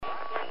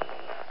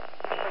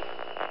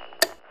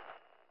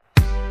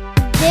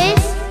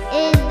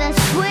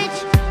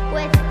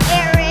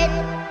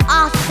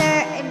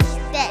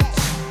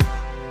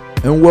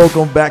And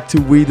welcome back to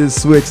We The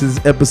Switch. This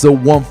is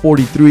episode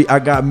 143. I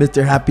got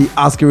Mr. Happy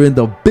Oscar in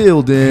the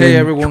building. Hey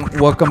everyone,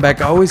 welcome back.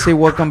 I always say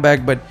welcome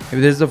back, but if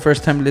this is the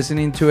first time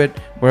listening to it,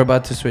 we're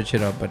about to switch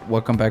it up. But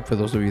welcome back for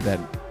those of you that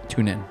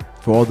tune in.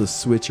 For all the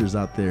switchers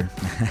out there.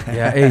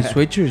 Yeah, hey,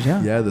 switchers,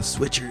 yeah. Yeah, the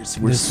switchers.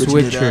 We're the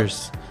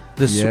switchers.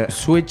 The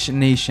Switch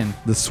Nation.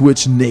 The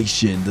Switch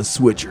Nation. The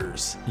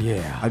switchers.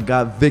 Yeah. I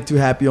got Vic Too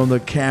Happy on the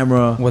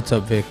camera. What's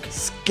up, Vic?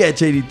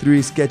 Sketch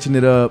 83 sketching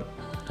it up.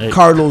 Hey.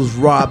 Carlos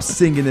Rob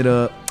singing it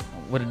up.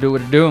 What it do?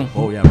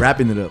 Oh, yeah,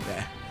 rapping it up.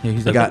 Yeah,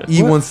 he's I got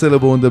E1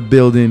 Syllable in the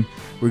building.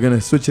 We're going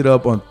to switch it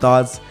up on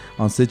thoughts,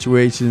 on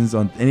situations,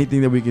 on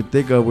anything that we can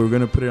think of. We're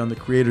going to put it on the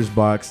creator's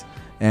box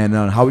and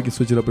on how we can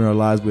switch it up in our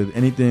lives with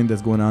anything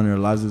that's going on in our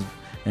lives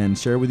and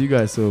share it with you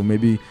guys. So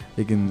maybe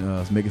it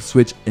can make a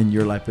switch in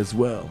your life as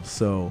well.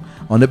 So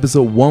on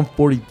episode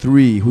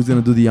 143, who's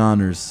going to do the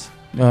honors?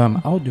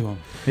 I'll do them.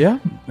 Yeah?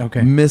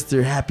 Okay.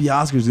 Mr. Happy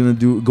Oscar is going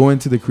to go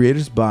into the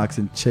creator's box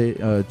and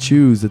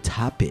choose a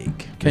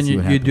topic. Can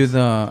you do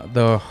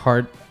the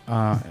heart?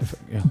 Yeah.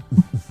 I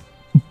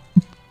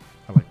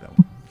like that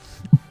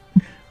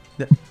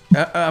one.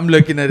 I'm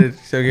looking at it.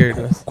 So here it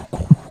goes.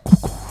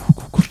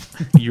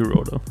 You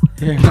wrote them.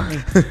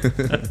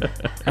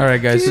 All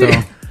right, guys. So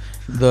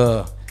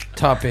the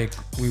topic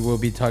we will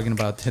be talking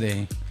about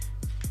today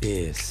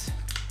is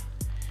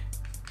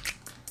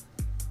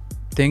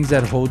things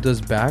that hold us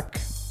back,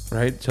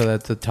 right? So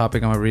that's the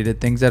topic. I'm going to read it.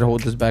 Things that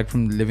hold us back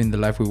from living the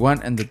life we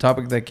want. And the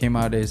topic that came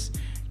out is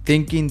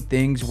thinking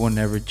things will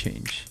never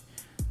change.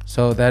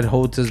 So that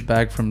holds us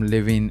back from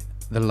living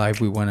the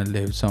life we want to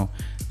live. So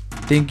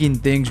thinking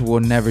things will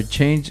never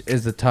change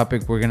is the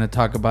topic we're going to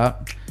talk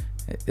about.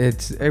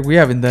 We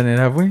haven't done it,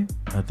 have we?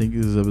 I think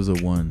this is episode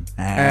 1.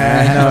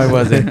 No, it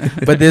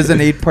wasn't. But there's an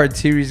 8-part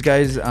series,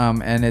 guys,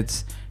 and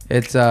it's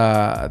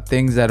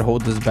things that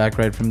hold us back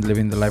right from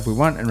living the life we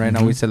want. And right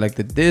now we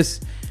selected this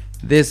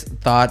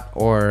thought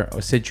or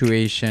a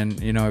situation,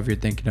 you know, if you're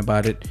thinking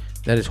about it,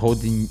 that is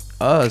holding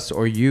us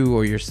or you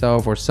or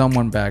yourself or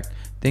someone back,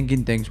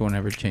 thinking things will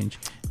never change.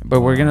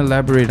 But we're gonna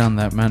elaborate on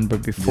that, man.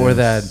 But before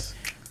that,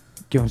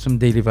 give them some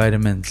daily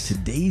vitamins.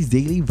 Today's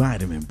daily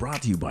vitamin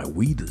brought to you by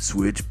We The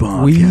Switch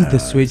Podcast. We The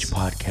Switch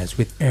Podcast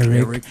with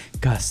Eric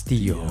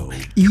Castillo.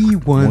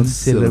 E1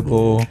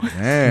 Syllable.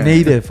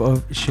 Native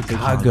of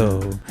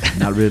Chicago.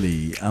 Not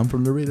really. I'm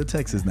from Laredo,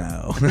 Texas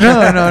now.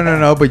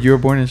 No. But you were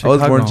born in Chicago. I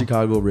was born in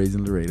Chicago, raised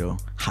in Laredo.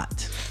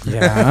 Hot.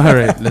 Yeah. All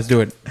right. Let's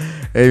do it.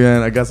 Hey,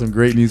 man. I got some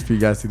great news for you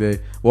guys today.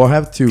 Well, I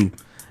have two.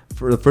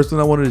 For the first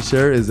one I wanted to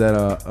share is that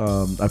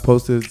I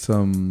posted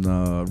some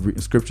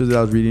scriptures that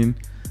I was reading.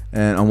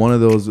 And on one of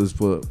those was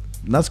for,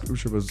 not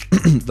scripture, but was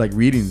like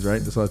readings,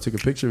 right? So I took a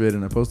picture of it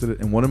and I posted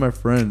it. And one of my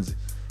friends,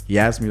 he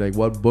asked me, like,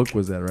 what book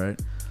was that,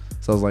 right?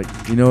 So I was like,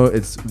 you know,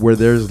 it's Where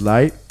There's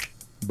Light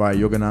by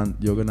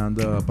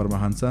Yogananda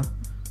Paramahansa.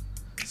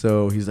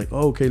 So he's like,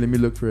 oh, okay, let me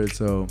look for it.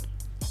 So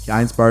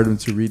I inspired him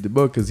to read the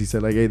book because he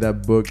said, like, hey,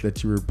 that book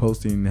that you were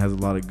posting has a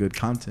lot of good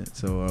content.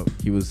 So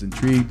he was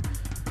intrigued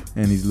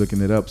and he's looking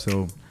it up.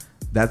 So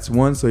that's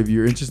one. So if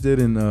you're interested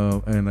in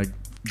like,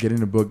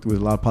 getting a book with a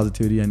lot of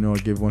positivity, I know I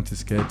gave one to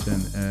Sketch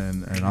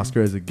and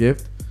Oscar as a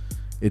gift.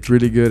 It's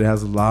really good. It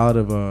has a lot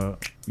of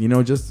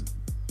just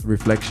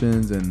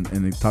reflections and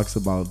it talks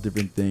about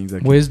different things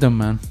like wisdom,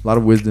 man. A lot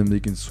of wisdom that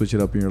you can switch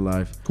it up in your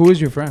life. Who is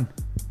your friend?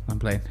 I'm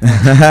playing.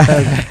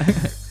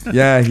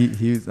 Yeah,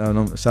 he's I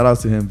don't know, shout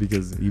outs to him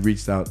because he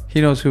reached out.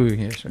 He knows who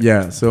he is. Right?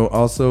 Yeah. So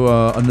also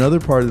another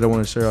part that I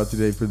want to share out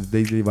today for the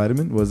daily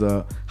vitamin was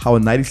how a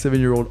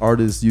 97-year-old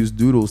artist used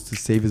doodles to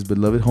save his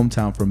beloved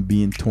hometown from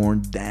being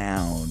torn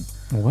down.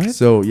 What?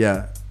 So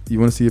yeah, you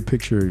want to see a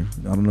picture?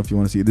 I don't know if you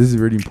want to see it. This is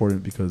really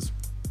important because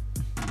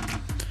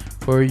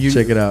for you,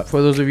 check it out.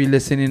 For those of you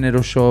listening,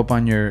 it'll show up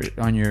on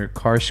your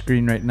car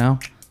screen right now.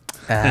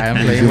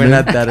 I'm playing. We're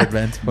not that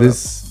advanced.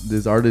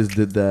 This artist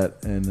did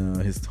that in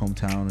his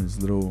hometown,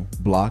 his little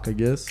block, I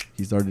guess.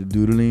 He started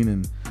doodling,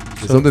 and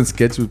something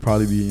Sketch would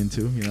probably be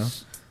into, you know.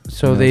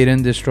 So they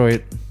didn't destroy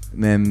it.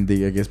 And then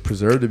they, I guess,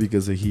 preserved it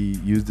because he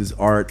used his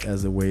art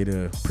as a way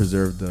to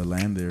preserve the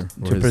land there.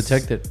 To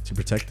protect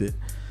it.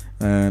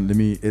 And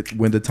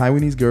when the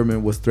Taiwanese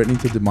government was threatening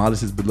to demolish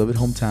his beloved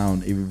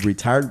hometown, a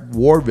retired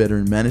war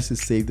veteran managed to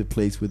save the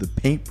place with a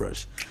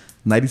paintbrush.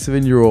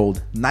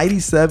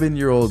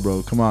 97-year-old,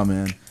 bro. Come on,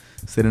 man.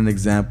 Set an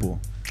example.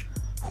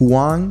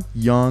 Huang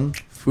Yang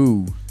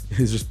Fu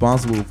is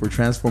responsible for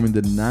transforming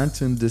the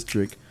Nantung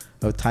district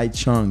of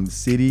Taichung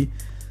City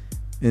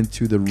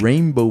into the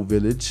Rainbow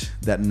Village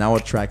that now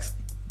attracts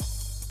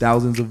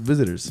thousands of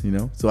visitors, you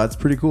know? So that's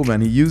pretty cool, man.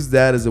 He used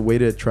that as a way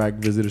to attract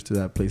visitors to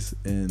that place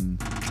in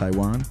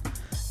Taiwan.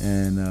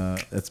 And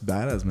that's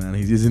badass, man.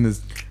 He's using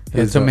his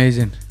It's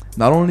amazing.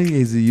 Not only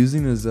is he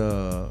using his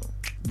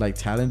like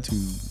talent to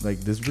like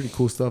this really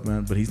cool stuff,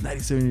 man, but he's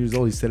 97 years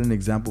old. He set an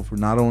example for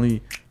not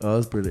only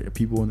us but the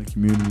people in the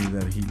community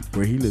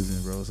where he lives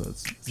in, bro. So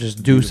it's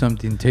just do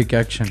something, take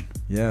action.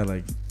 Yeah,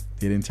 like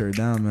they didn't tear it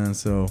down, man.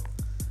 So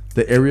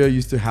the area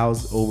used to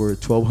house over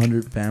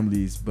 1,200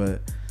 families,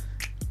 but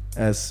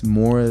as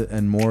more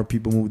and more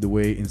people moved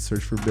away in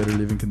search for better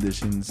living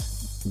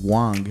conditions,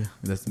 Wang,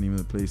 that's the name of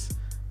the place,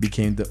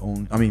 became the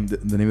only. I mean,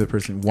 the name of the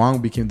person. Wang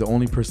became the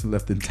only person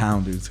left in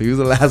town, dude. So he was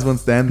the last one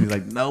standing. He's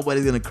like,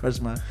 nobody's gonna crush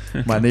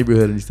my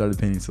neighborhood, and he started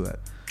painting. So that,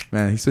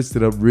 man, he switched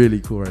it up really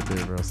cool right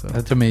there, bro. So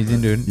that's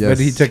amazing, dude. Yes. But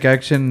he took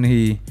action.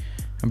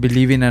 I'm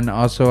believing, and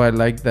also I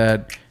like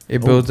that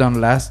it builds on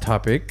last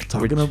topic.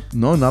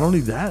 Not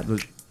only that,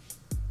 but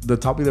the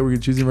topic that we're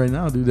choosing right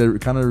now, dude, that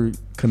kind of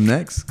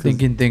connects.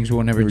 Thinking things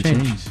will never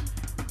change.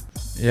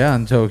 Yeah,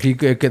 and so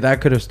that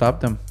could have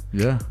stopped him.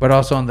 Yeah. But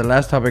also on the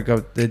last topic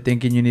of the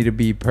thinking you need to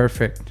be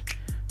perfect,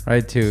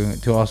 right?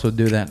 To also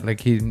do that.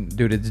 Like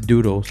it's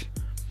doodles.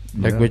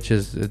 Like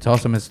it's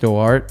awesome. It's still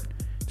art.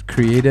 It's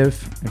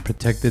creative. It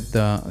protected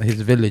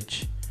his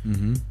village.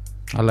 Mm-hmm.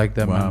 I like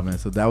that, man.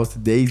 So that was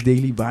today's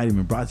Daily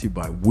Vitamin, brought to you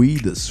by We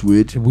The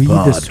Switch We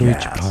The Switch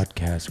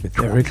Podcast with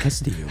Eric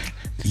Castillo.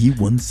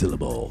 E1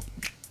 syllable.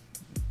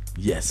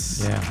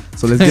 Yes. Yeah.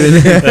 So let's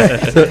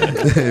get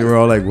it. We're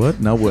all like, what?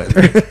 Now what?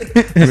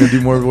 We're gonna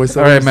do more voiceovers.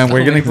 All right, man.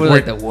 We're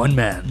like the one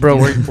man, bro.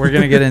 We're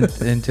gonna get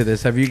into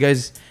this. Have you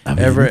guys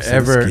ever?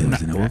 And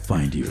I will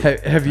find you.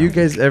 Have you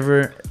guys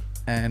ever?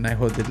 And I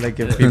hold it like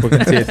if people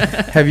can see it.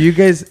 Have you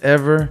guys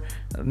ever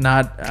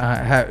not?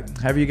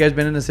 Have you guys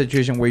been in a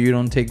situation where you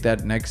don't take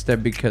that next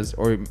step because,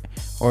 or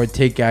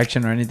take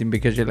action or anything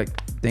because you're like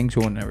things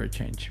will never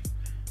change?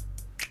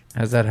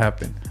 Has that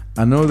happened?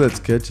 I know that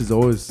Sketch has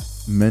always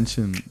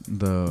mentioned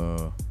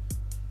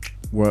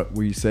where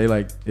you say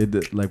like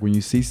when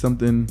you see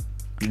something,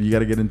 you got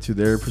to get into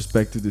their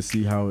perspective to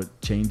see how it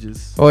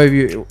changes. Oh, if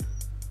you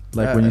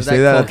like when you say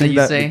that, I think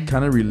that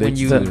kind of relates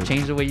when you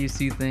change the way you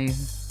see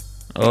things.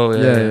 Oh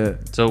yeah.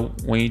 So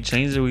when you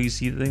change the way you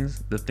see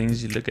things, the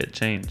things you look at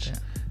change,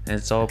 and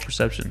it's all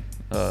perception.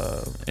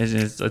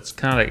 It's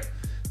kind of like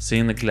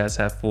seeing the glass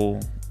half full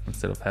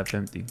instead of half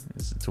empty.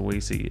 It's the way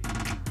you see it.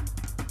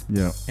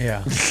 Yeah.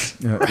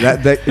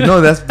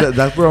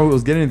 That's where I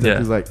was getting into,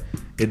 because like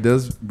it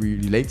does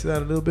relate to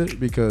that a little bit,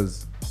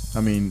 because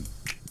I mean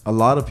a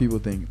lot of people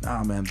think,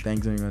 nah man,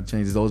 things ain't gonna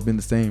change, it's always been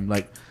the same,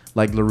 like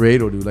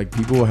Laredo, dude. Like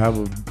people have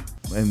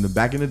in the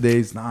back in the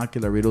days,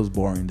 Laredo's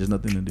boring, there's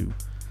nothing to do,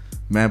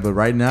 man. But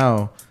right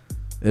now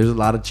there's a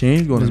lot of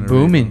change going on. It's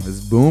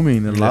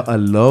booming. I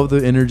love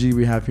the energy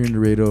we have here in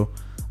Laredo.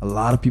 A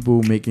lot of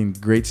people making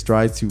great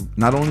strides to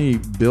not only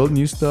build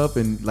new stuff,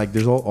 and like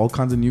there's all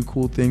kinds of new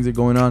cool things that are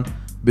going on.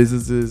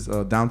 Businesses,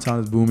 downtown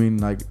is booming.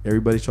 Like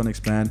everybody's trying to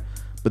expand,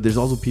 but there's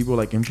also people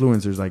like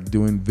influencers, like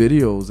doing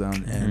videos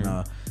and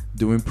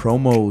doing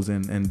promos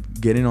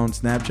and getting on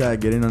Snapchat,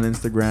 getting on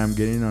Instagram,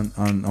 getting on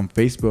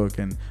Facebook,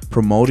 and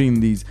promoting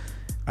these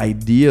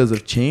ideas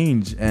of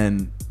change.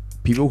 And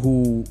people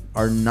who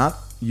are not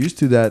used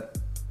to that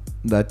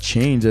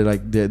change, are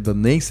like the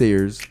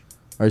naysayers,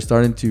 are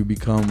starting to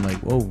become like,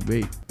 whoa,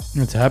 wait,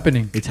 it's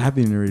happening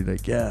already.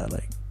 Like, yeah,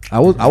 like I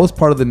was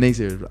part of the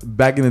naysayers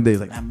back in the days,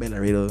 like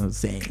Laredo is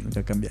insane,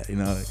 you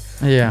know, like,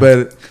 yeah.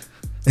 But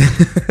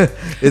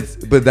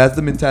but that's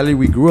the mentality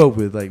we grew up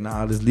with. Like,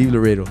 nah, let's leave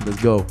Laredo,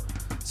 let's go.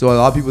 So a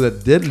lot of people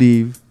that did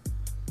leave,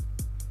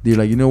 they're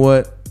like, you know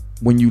what?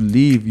 When you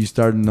leave, you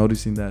start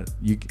noticing that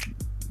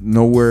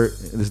nowhere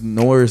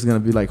is gonna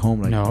be like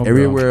home. Like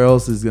everywhere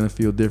else is gonna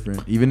feel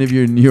different. Even if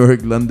you're in New York,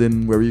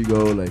 London, wherever you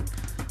go, like.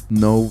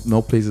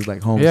 No place is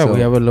like home. Yeah, so we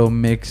have a little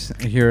mix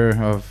here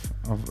of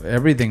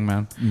everything,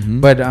 man.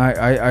 Mm-hmm. But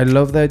I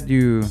love that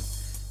you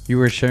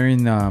were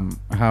sharing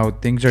how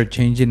things are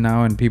changing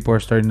now and people are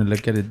starting to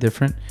look at it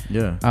different.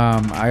 Yeah.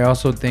 I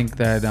also think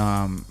that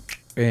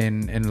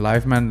in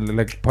life, man,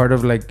 like part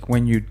of like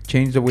when you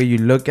change the way you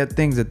look at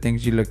things, the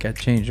things you look at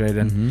change, right?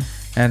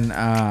 And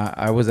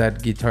I was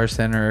at Guitar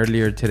Center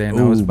earlier today, and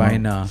I was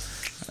buying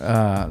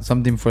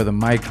something for the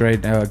mic,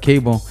 right?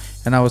 Cable,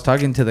 and I was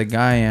talking to the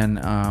guy,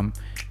 and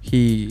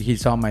he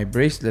saw my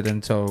bracelet.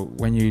 And so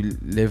when you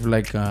live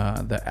like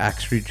the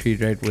Axe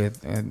retreat, right,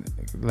 with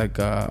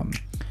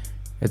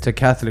it's a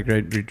Catholic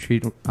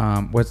retreat.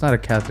 Well, it's not a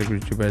Catholic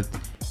retreat, but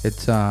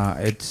it's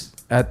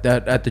at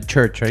the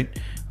church, right?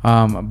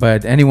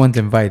 But anyone's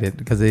invited,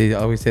 because they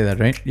always say that,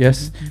 right?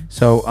 Yes. Mm-hmm.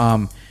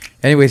 So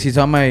anyways, he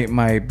saw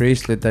my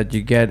bracelet that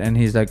you get, and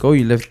he's like, oh,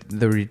 you left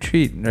the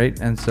retreat, right?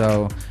 And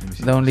so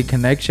the only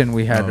connection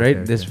we had,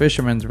 this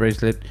fisherman's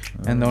bracelet,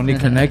 and the only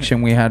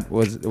connection we had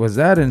was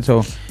that. And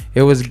so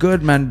it was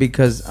good, man,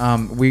 because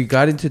we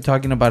got into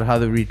talking about how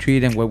the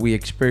retreat and what we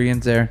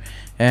experienced there.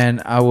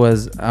 And I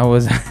was I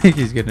think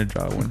he's gonna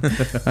draw one.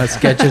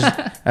 Sketches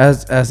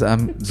as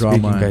I'm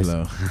speaking, guys.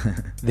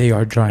 They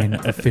are drawing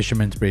a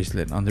fisherman's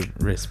bracelet on the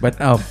wrist. But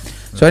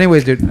so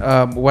anyways, dude,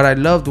 what I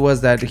loved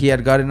was that he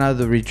had gotten out of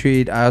the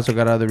retreat. I also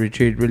got out of the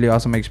retreat. Really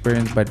awesome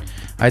experience. But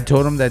I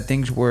told him that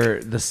things were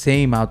the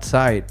same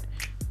outside,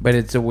 but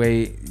it's the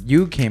way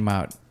you came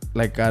out,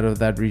 like out of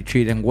that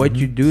retreat, and what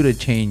you do to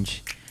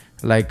change,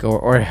 like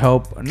or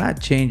help, not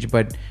change,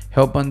 but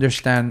help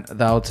understand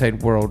the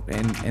outside world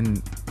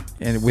and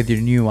with your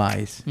new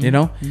eyes, you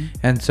know?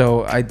 And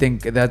so I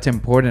think that's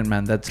important,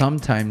 man, that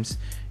sometimes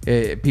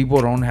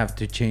people don't have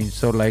to change.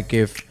 So like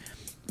if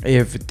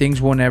if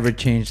things won't ever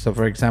change. So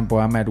for example,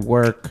 I'm at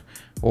work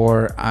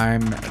or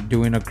I'm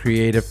doing a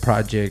creative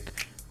project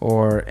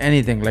or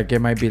anything, like it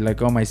might be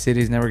like, oh, my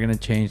city's never gonna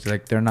change,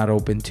 like they're not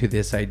open to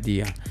this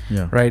idea.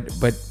 Yeah. Right.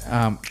 But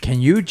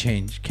can you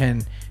change?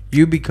 Can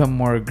you become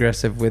more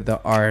aggressive with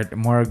the art,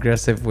 more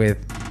aggressive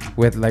with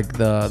like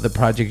the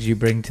projects you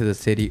bring to the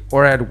city?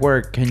 Or at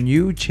work, can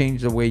you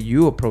change the way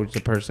you approach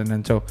the person?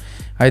 And so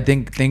I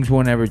think things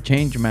won't ever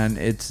change, man.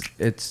 It's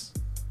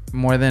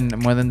more than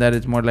that.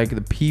 It's more like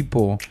the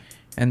people,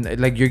 and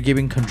like you're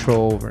giving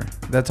control over.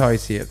 That's how I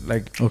see it.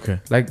 Like, Okay.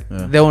 like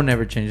Yeah. they'll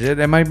never change it.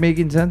 Am I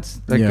making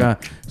sense? Like, Yeah.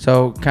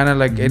 so kind of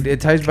like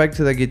it ties back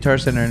to the Guitar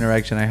Center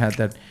interaction I had,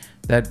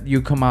 that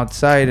you come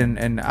outside,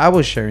 and I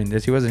was sharing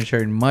this. He wasn't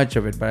sharing much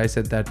of it, but I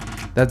said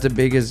that's the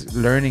biggest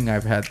learning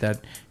I've had, that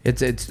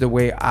it's the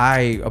way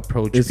I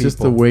approach It's people. just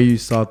the way you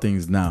saw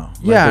things now.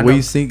 Like, Yeah, the way no.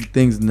 you see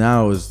things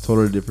now is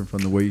totally different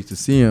from the way you used to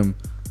see them.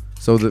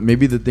 So that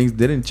maybe the things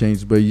didn't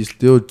change, but you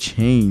still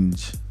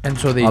change and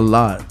so they a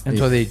lot. and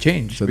so they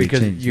change, So they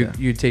because change, you yeah.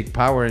 you take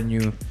power, and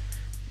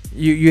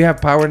you have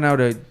power now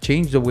to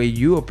change the way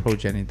you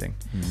approach anything.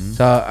 Mhm.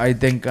 So I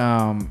think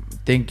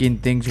thinking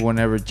things will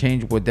never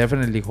change will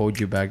definitely hold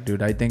you back,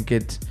 dude. I think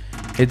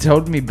it's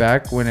held me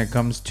back when it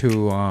comes to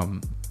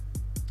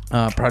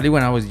probably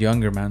when I was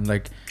younger, man.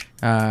 Like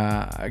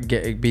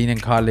being in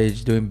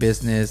college, doing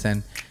business,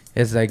 and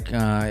it's like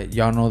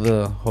y'all know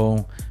the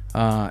whole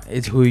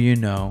it's who you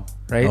know,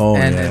 right? Oh,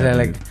 and yeah,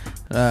 they're dude. like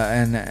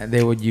and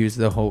they would use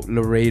the whole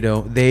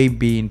Laredo, they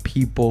being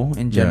people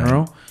in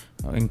general,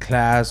 in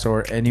class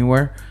or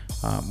anywhere,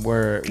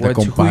 where The what's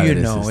who you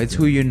compadres know, system. it's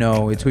who you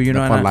know, it's who you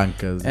know. The And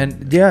palancas.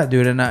 and yeah,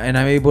 dude, and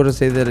I'm able to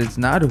say that it's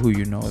not who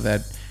you know,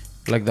 that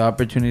like the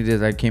opportunities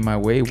that came my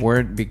way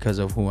weren't because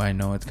of who I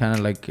know. It's kind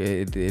of like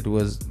it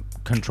was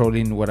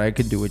controlling what I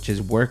could do, which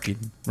is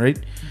working, right?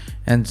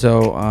 And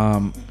so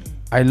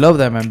I love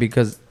that, man,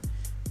 because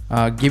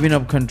giving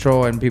up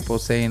control and people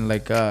saying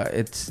like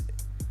it's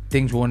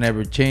things will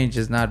never change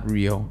is not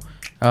real.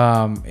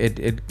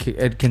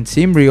 It can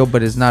seem real,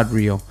 but it's not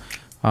real.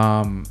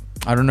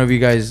 I don't know if you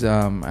guys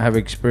have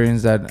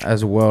experienced that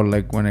as well,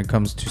 like when it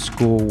comes to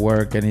school,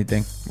 work,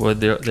 anything. Well,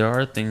 there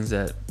are things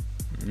that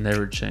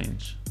never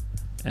change,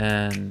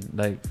 and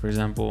like for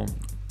example,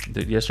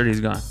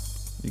 yesterday's gone.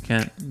 You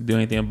can't do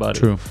anything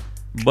about it.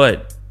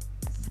 But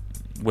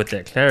with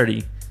that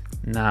clarity,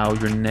 now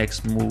your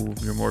next move,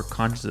 you're more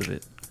conscious of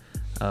it.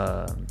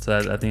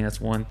 So I think that's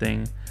one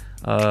thing.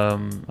 I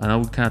know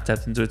we kind of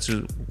tapped into it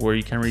too, where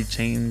you can't really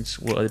change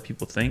what other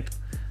people think.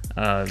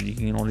 You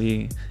can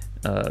only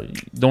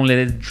don't let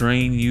it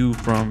drain you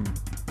from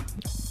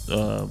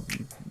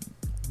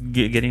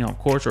getting on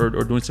course or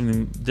doing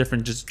something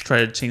different. Just try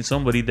to change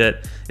somebody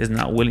that is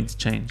not willing to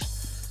change.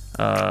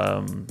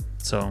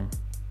 So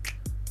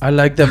I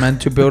like that, man,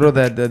 to build all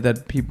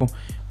that people.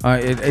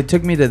 It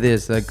took me to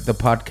this, like the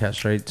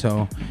podcast, right?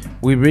 So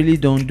we really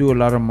don't do a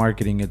lot of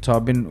marketing. It's all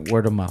been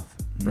word of mouth,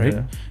 right?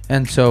 Yeah.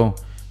 And so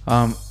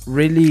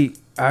really,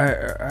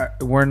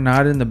 we're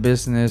not in the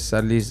business,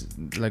 at least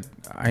like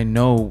I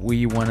know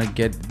we want to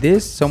get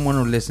this, someone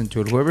will listen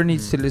to it. Whoever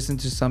needs to listen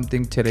to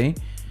something today,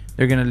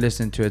 they're going to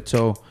listen to it.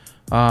 So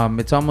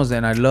it's almost,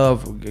 and I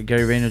love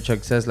Gary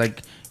Vaynerchuk says,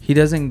 like, he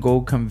doesn't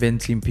go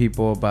convincing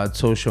people about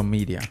social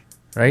media,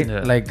 right?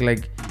 Yeah. Like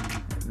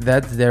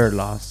that's their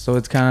loss. So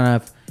it's kind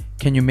of,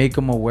 can you make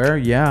them aware?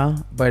 Yeah.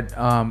 But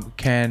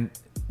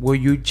will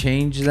you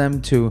change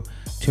them to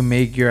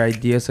make your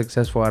idea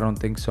successful? I don't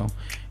think so.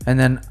 And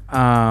then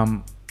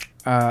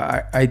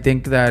I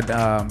think that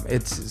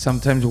it's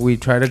sometimes we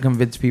try to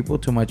convince people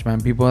too much,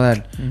 man. People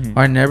that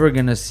are never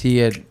gonna see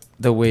it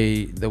the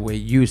way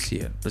you see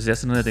it. but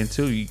that's another thing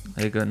too.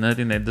 Like another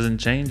thing that doesn't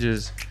change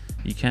is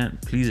you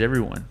can't please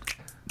everyone.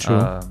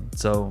 True.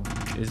 So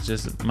it's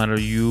just a matter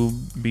of you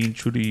being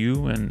true to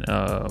you, and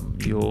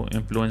you'll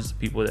influence the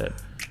people that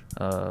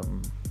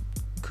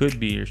could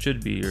be or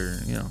should be, or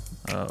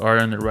are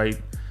on the right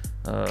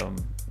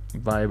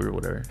vibe or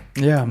whatever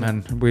Yeah,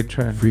 man. We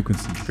try.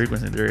 Frequency.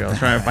 frequency. There you go. I was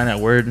trying to find that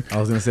word. I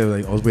was gonna say,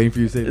 like, I was waiting for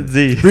you to say it.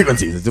 Z.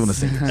 Frequencies. I just want to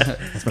say it.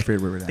 That's my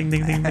favorite word right Ding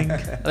now. ding ding ding. I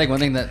think one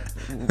thing that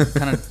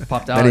kind of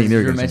popped That out ain't is near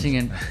you were good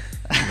mentioning.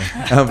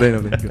 I'm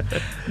playing. Good.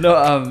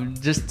 No,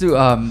 just to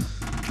I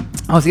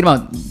was thinking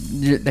about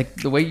like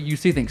the way you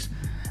see things,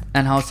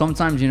 and how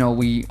sometimes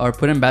we are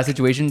put in bad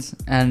situations,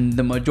 and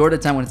the majority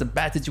of the time when it's a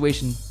bad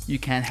situation, you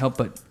can't help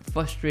but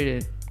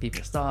frustrated, be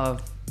pissed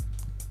off,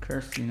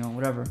 curse,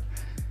 whatever.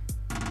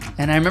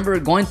 And I remember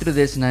going through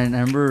this, and I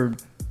remember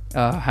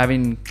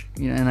having,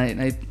 and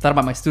I thought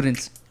about my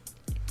students,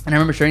 and I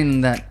remember sharing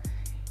them that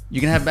you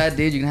can have bad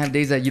days, you can have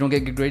days that you don't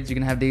get good grades, you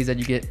can have days that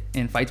you get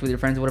in fights with your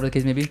friends, whatever the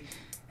case may be.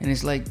 And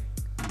it's like,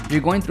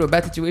 you're going through a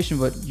bad situation,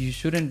 but you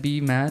shouldn't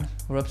be mad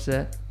or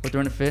upset or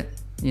throwing a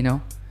fit,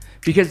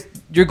 because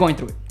you're going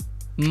through it.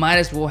 Might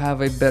as well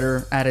have a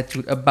better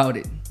attitude about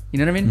it. You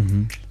know what I mean?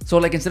 Mm-hmm. So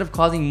like, instead of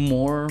causing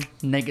more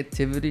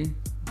negativity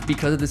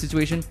because of the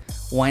situation,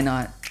 why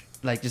not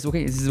like just,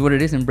 okay, this is what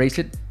it is, embrace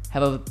it,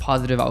 have a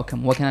positive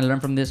outcome. What can I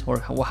learn from this? Or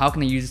how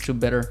can I use this to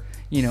better,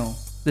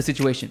 the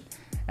situation?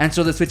 And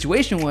so the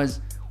situation was,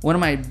 one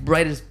of my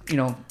brightest,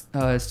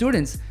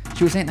 students,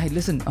 she was saying, hey,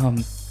 listen,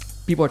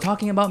 people are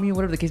talking about me,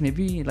 whatever the case may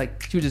be.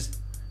 Like, she was just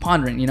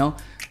pondering,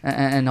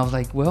 and I was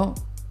like, well,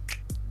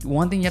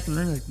 one thing you have to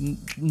learn,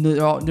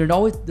 like, they're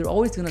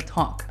always gonna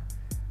talk.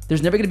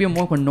 There's never gonna be a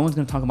moment when no one's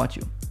gonna talk about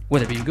you,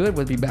 whether it be good,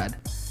 whether it be bad.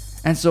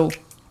 And so,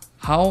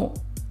 how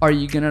are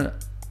you gonna,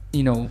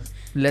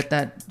 let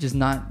that just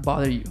not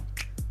bother you?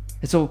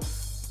 And so,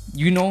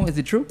 is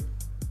it true?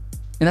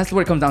 And that's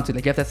what it comes down to.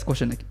 Like, you have to ask the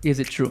question, like, is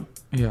it true?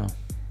 Yeah.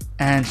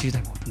 And she's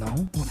like, well,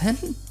 no. Well,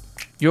 then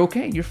you're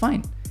okay. You're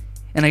fine.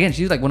 And again,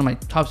 she's like one of my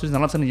top students. And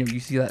all of a sudden, you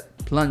see that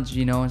plunge,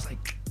 and it's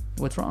like,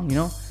 what's wrong,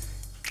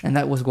 And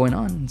that was going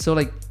on. And so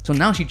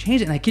now she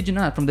changed it. And I kid you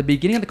not, from the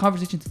beginning of the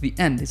conversation to the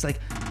end, it's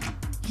like,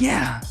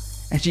 yeah.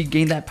 And she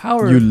gained that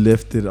power. You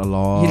lifted a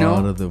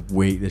lot of the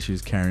weight that she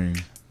was carrying.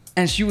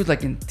 And she was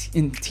like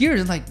in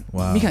tears and like,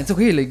 wow. Mika, it's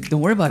okay. Like, don't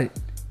worry about it.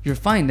 You're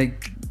fine.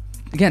 Like,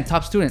 again,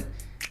 top student.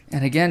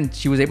 And again,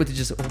 she was able to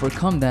just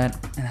overcome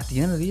that. And at the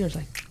end of the year, it's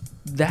like,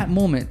 that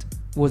moment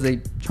was a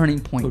turning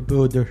point.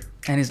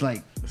 And it's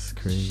like, that's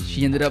crazy.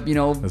 She ended up,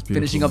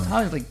 finishing up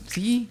top. It's like,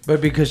 see?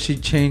 But because she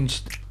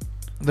changed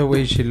the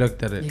way she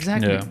looked at it.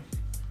 Exactly.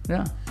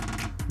 Yeah.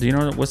 Do you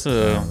know what's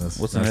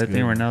another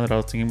thing right now that I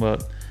was thinking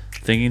about?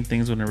 Thinking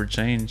things will never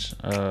change.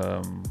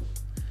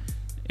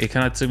 It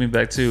kind of took me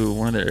back to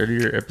one of the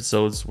earlier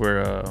episodes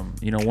where,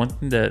 one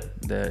thing that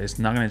is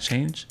not going to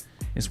change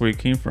is where you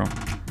came from.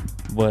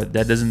 But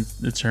that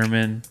doesn't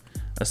determine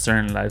a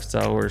certain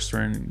lifestyle or a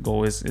certain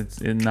goal.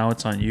 Now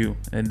it's on you,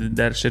 and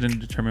that shouldn't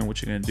determine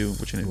what you're gonna do,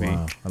 what you're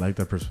gonna be. I like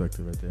that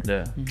perspective right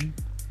there. Yeah.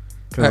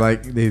 Because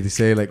like they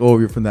say, like, oh,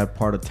 you're from that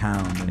part of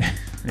town, and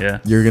yeah,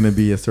 you're gonna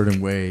be a certain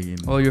way.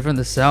 Oh, you're from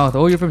the south.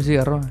 Oh, you're from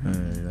Cigarro.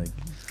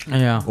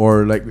 Yeah.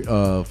 Or like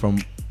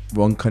from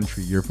one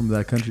country, you're from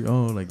that country.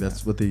 Oh, like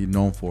that's what they're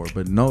known for.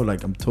 But no,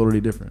 like I'm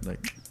totally different.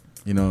 Like,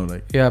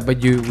 like. Yeah,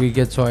 but we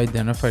get so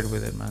identified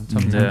with it, man.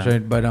 Sometimes,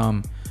 right? But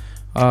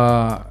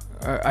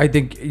I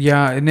think,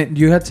 and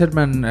you had said,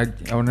 man,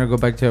 I want to go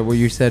back to what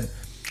you said,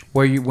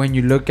 when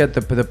you look at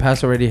the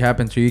past already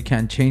happened, so you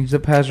can't change the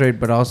past, right?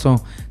 But also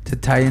to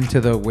tie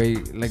into the way,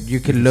 like, you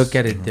can look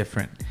at it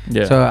different.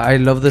 Yeah. So I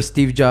love the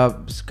Steve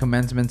Jobs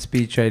commencement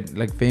speech, right?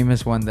 Like,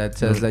 famous one that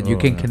says that you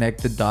can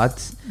connect the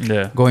dots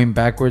going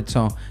backwards.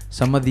 So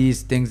some of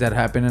these things that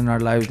happen in our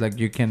lives, like,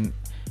 you can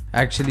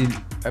actually,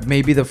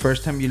 maybe the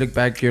first time you look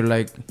back, you're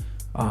like,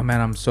 oh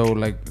man, I'm so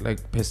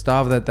like pissed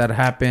off that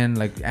happened,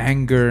 like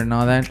anger and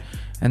all that.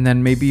 And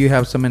then maybe you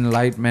have some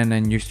enlightenment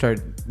and you start,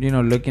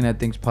 looking at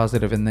things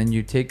positive. And then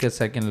you take a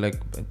second look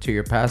to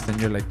your past and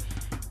you're like,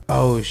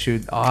 oh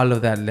shoot, all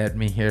of that led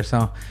me here.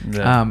 So,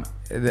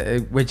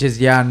 which is,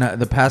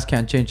 the past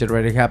can't change, it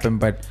already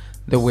happened, but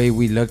the way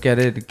we look at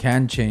it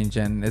can change.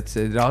 And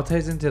it all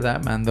ties into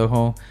that, man. The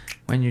whole,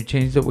 when you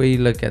change the way you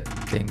look at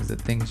things, the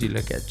things you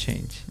look at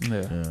change.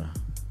 Yeah.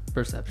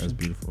 Perception. That's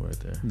beautiful right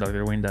there.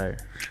 Dr. Wayne Dyer.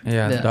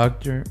 Yeah.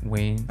 Dr.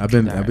 Wayne. I've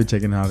been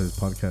checking out his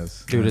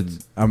podcast,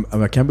 dude.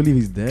 I can't believe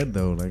he's dead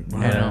though. Like,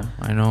 wow.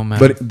 I know, man.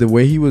 But the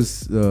way he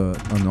was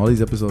on all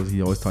these episodes,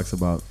 he always talks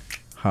about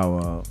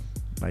how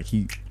like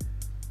he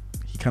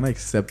kind of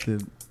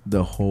accepted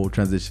the whole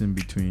transition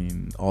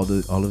between all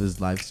of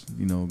his life's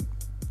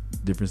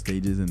different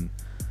stages, and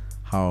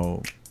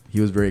how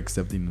he was very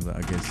accepting of,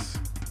 I guess.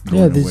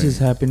 This is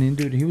happening,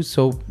 dude. He was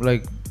so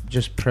like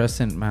just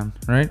present, man.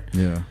 Right?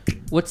 Yeah.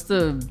 What's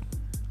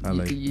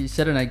you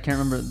said it, I can't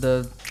remember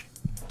the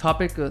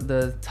topic,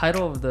 the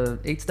title of the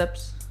 8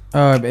 steps?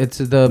 It's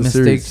the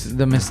mistakes series.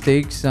 the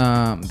mistakes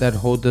that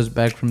hold us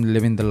back from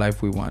living the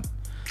life we want.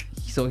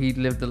 So he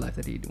lived the life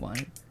that he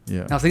wanted.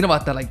 Yeah. I was thinking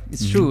about that, like,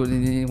 it's true.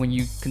 When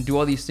you can do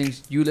all these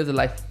things, you live the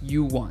life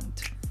you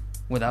want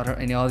without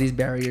all these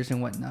barriers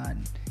and whatnot.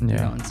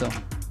 Yeah. And so,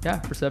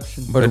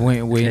 perception. But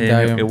Wayne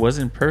Dyer, it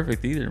wasn't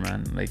perfect either,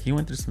 man. Like, he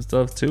went through some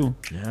stuff too.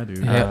 Yeah,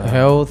 dude.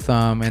 Health,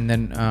 and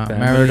then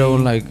marital,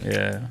 like.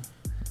 Yeah.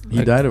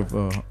 He died of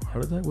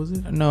heart attack, was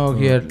it? No,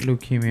 he had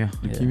leukemia.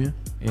 Leukemia?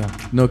 Yeah.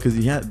 No, because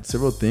he had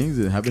several things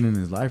that happened in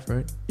his life,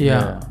 right?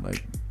 Yeah.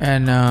 Like.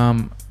 And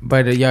and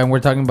we're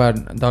talking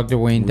about Dr.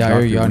 Wayne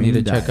Dyer. Y'all need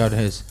to check out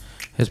his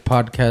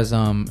podcast.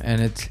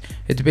 And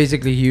it's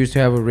basically, he used to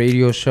have a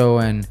radio show,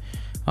 and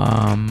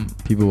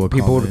people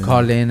would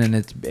call in, and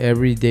it's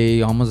every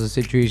day, almost the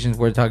situations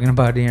we're talking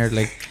about here,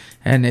 like,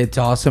 and it's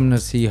awesome to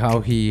see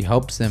how he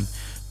helps them.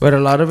 But a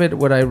lot of it,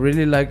 what I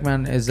really like,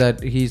 man, is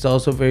that he's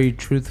also very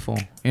truthful,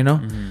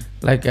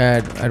 like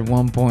at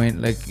one point,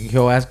 like,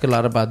 he'll ask a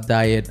lot about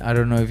diet. I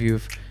don't know if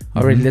you've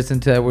already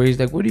listened to that, where he's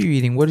like, what are you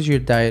eating? What does your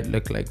diet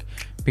look like?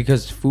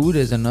 Because food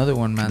is another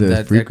one, man,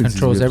 that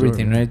controls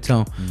everything, right?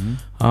 So,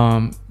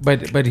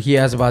 but he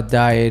has about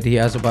diet, he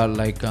has about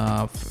like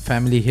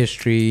family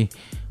history,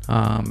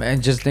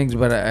 and just things.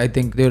 But I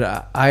think, dude,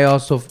 I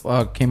also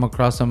came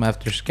across him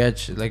after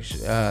Sketch, like,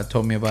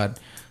 told me about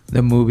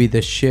the movie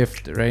The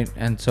Shift, right?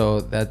 And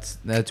so that's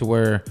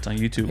where It's on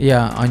YouTube.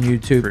 on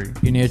YouTube. Free.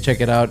 You need to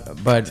check it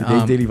out. But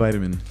Today Daily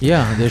Vitamin.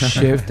 yeah, The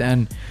Shift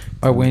and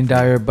by Wayne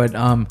Dyer. But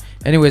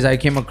anyways, I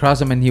came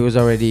across him and he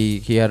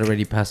had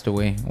already passed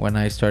away when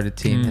I started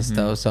seeing his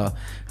stuff. So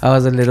I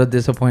was a little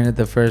disappointed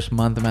the first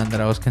month, man, that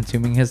I was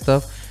consuming his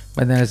stuff.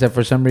 But then I said,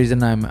 for some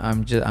reason,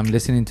 I'm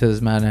listening to this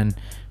man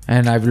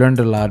and I've learned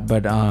a lot.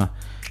 But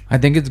I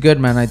think it's good,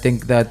 man. I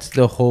think that's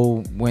the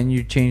whole, when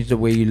you change the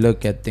way you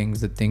look at things,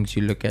 the things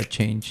you look at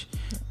change.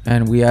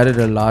 And we added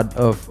a lot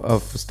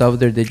of stuff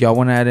there. Did y'all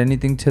want to add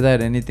anything to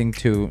that? Anything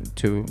to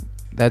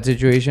that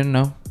situation?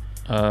 No?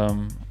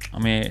 I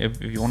mean,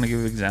 if you want to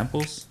give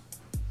examples,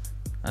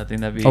 I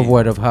think that'd be Of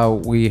what? Of how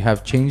we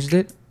have changed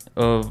it?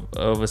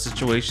 of a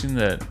situation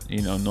that,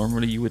 you know,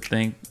 normally you would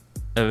think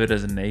of it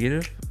as a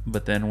negative,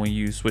 but then when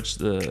you switch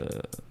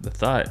the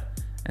thought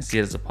and see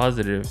it as a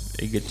positive,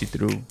 it gets you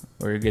through,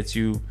 or it gets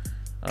you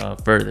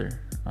further.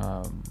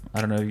 I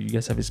don't know if you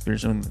guys have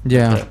experience with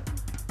Yeah. that.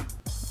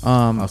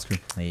 Oscar.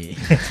 Hey.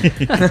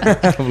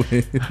 I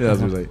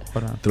was like,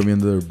 Hold on. throw me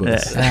under the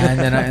bus. And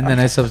then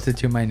I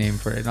substitute my name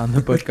for it on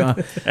the book.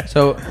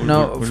 So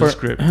no, Where's for the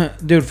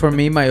script? dude, for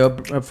me,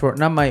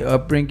 not my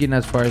upbringing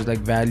as far as like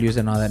values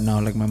and all that. No,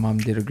 like my mom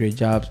did a great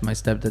job. My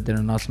stepdad did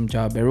an awesome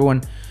job.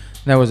 Everyone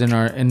that was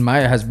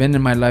has been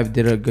in my life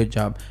did a good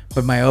job.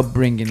 But my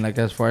upbringing, like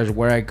as far as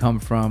where I come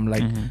from,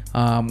 like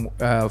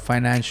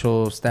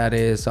financial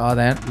status, all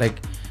that,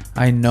 like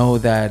I know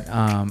that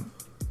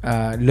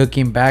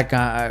looking back,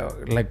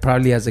 like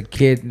probably as a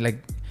kid,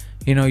 like,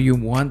 you know, you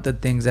want the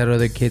things that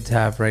other kids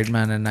have, right,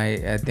 man? And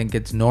I think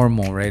it's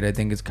normal, right? I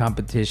think it's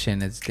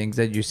competition. It's things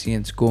that you see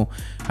in school.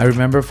 I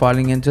remember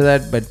falling into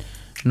that, but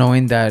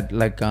knowing that,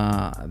 like,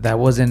 that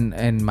wasn't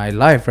in my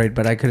life, right?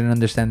 But I couldn't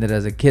understand it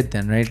as a kid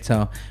then, right?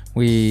 So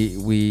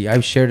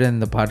I've shared it in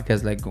the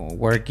podcast, like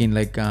working,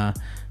 like,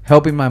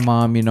 helping my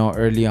mom, you know,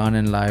 early on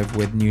in life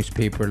with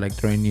newspaper, like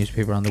throwing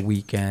newspaper on the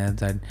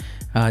weekends and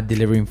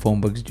delivering phone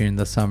books during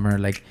the summer.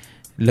 Like,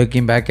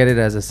 looking back at it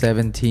as a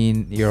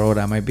 17-year-old,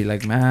 I might be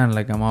like, man,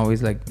 like I'm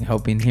always like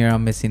helping here,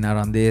 I'm missing out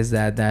on this,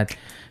 that.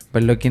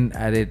 But looking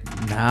at it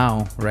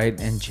now, right,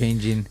 and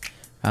changing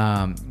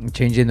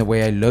the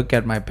way I look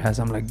at my past,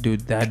 I'm like,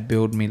 dude, that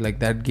built me, like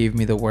that gave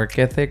me the work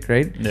ethic,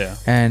 right? Yeah.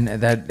 And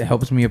that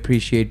helps me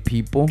appreciate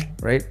people,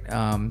 right?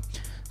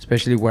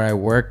 Especially where I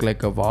work,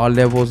 like of all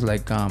levels,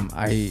 like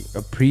I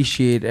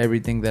appreciate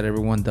everything that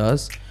everyone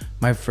does.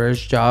 My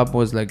first job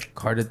was like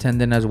cart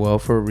attendant as well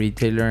for a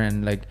retailer,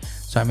 and like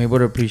so I'm able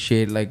to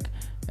appreciate like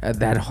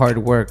that hard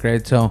work,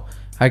 right? So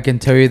I can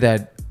tell you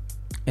that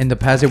in the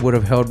past it would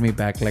have held me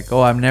back, like,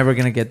 oh, I'm never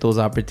gonna get those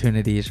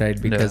opportunities, right?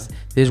 Because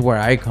this is where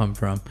I come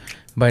from.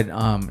 But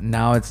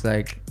now it's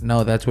like,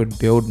 no, that's what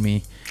built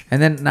me.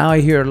 And then now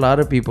I hear a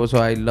lot of people, so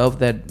I love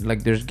that,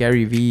 like there's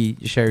Gary Vee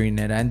sharing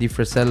it, Andy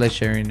Frisella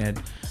sharing it,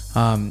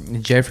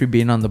 Jeffrey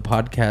being on the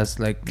podcast,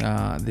 like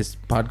this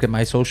podcast,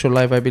 My Social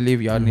Life, I believe.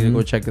 Y'all need to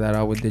go check that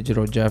out with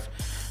Digital Jeff.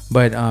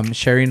 But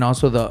sharing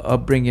also the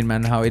upbringing,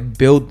 man, how it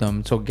built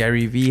them. So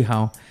Gary Vee,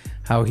 how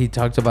he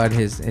talks about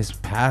his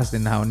past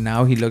and how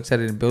now he looks at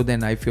it and built it.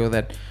 And I feel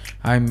that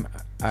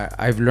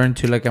I've learned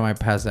to look at my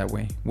past that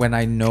way when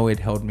I know it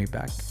held me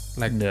back,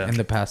 like in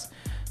the past.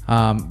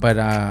 But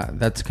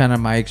that's kind of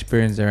my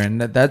experience there, and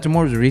that's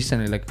more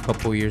recently, like a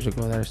couple of years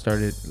ago, that I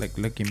started like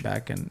looking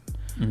back and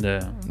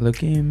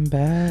looking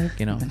back,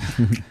 you know,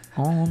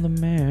 on the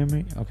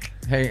memory. Okay.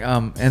 Hey,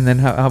 and then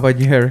how about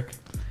you, Eric?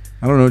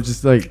 I don't know,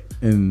 just like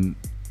in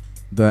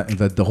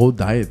the whole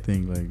diet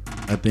thing,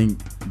 like I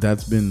think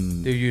that's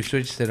been. Dude, you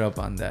switched it up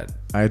on that.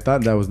 I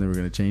thought that was never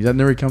gonna change. That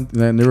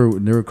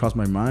never crossed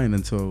my mind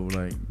until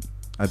like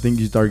I think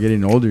you start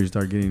getting older, you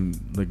start getting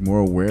like more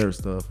aware of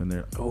stuff, and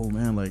they're oh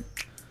man, like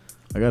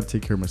I gotta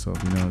take care of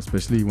myself, you know,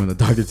 especially when the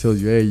doctor tells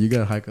you, hey, you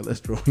got high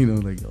cholesterol, you know,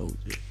 like oh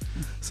shit.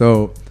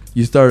 So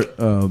you start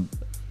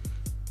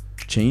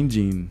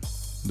changing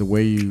the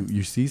way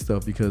you see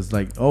stuff, because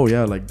like, oh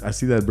yeah, like I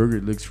see that burger,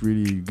 it looks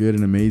really good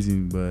and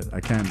amazing, but I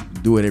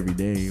can't do it every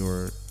day,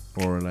 or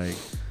like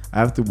I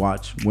have to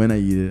watch when I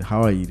eat it,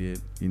 how I eat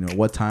it, you know,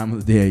 what time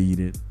of the day I eat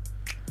it.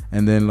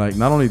 And then like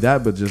not only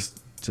that, but just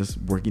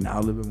working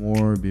out a little bit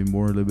more, being a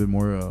little bit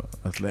more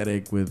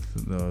athletic with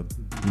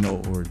you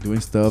know, or doing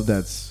stuff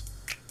that's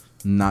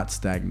not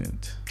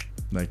stagnant.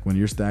 Like when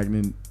you're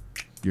stagnant,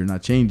 you're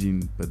not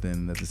changing, but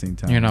then at the same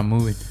time You're not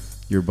moving.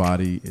 Your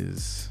body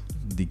is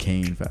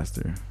decaying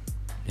faster.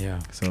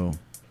 Yeah. So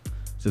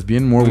just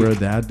being more aware of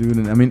that, dude.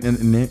 And I mean,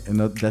 and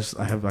that's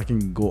I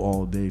can go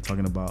all day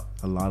talking about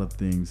a lot of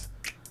things.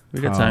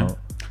 We got time.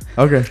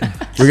 Okay,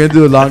 we're gonna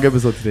do a long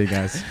episode today,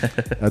 guys.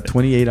 A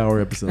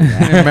 28-hour episode.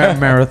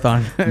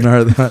 Marathon.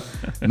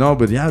 No,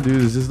 but yeah,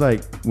 dude, it's just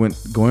like when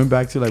going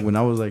back to like when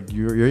I was like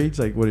your age,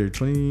 like what are you,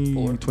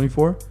 20,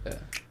 24? Yeah.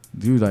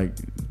 Dude, like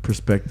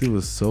perspective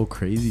was so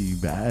crazy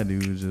bad.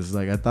 It was just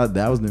like I thought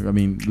that was never. I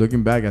mean,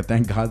 looking back, I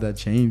thank God that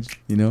changed.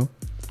 You know,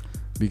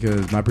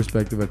 because my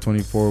perspective at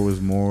 24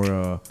 was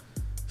more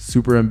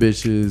super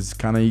ambitious,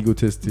 kind of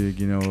egotistic.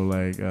 You know,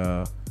 like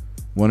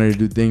wanted to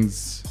do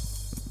things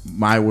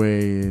my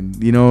way,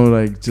 and you know,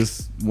 like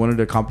just wanted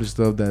to accomplish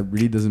stuff that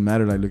really doesn't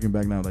matter. Like looking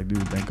back now, like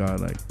dude, thank God,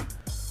 like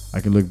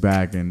I can look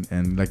back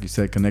and like you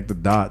said, connect the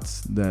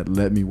dots that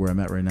led me where I'm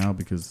at right now,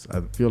 because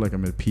I feel like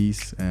I'm at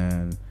peace,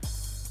 and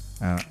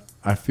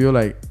I feel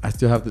like I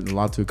still have a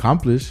lot to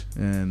accomplish,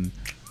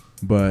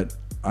 but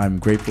I'm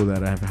grateful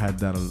that I've had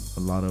that a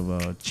lot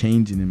of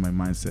changing in my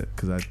mindset,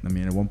 because I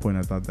mean at one point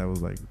I thought that was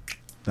the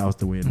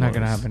way it was. Not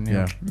gonna happen.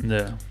 Yeah.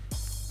 Yeah.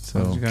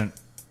 So Sounds good.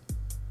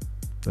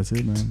 that's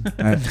it, man.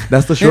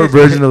 That's the short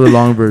version of the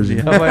long version.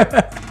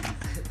 Yeah.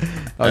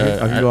 I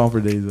can go on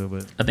for days though,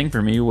 but I think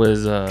for me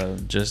was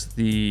just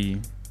the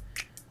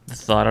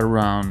thought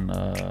around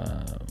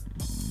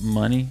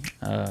money.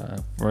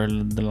 For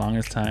the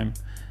longest time,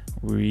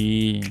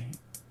 we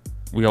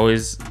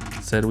always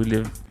said we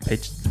live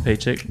paycheck to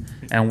paycheck,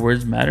 and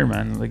words matter,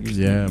 man. Like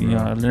you know,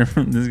 I learned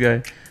from this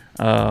guy.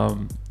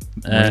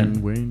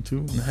 And Wayne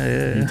too.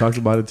 Yeah. He talked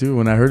about it too.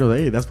 When I heard it,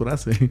 hey, that's what I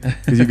say,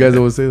 because you guys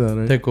always say that,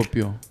 right? Te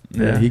copio.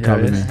 Yeah, he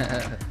copied me.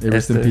 Hey,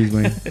 rest in peace,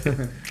 Wayne.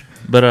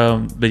 But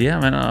yeah,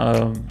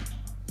 man.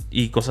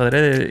 Y cosa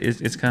adrede,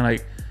 it's kind of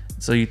like,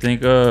 so you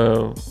think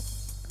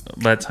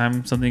by the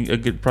time a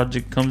good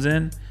project comes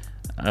in,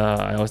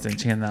 I always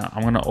think, now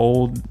I'm gonna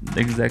owe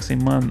the exact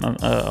same amount,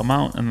 and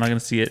I'm not gonna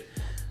see it.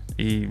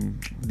 Y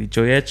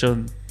dicho y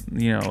hecho,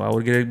 you know, I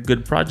would get a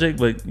good project,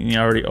 but I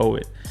already owe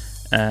it.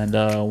 And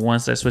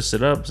once I switched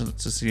it up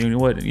to see,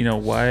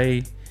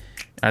 why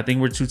I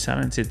think we're too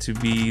talented to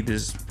be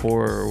this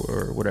poor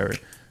or whatever.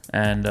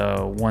 And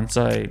once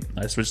I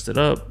switched it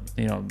up,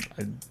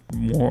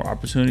 more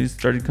opportunities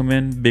started to come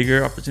in,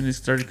 bigger opportunities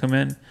started to come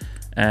in.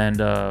 And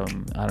I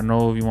don't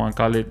know if you want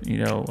to call it,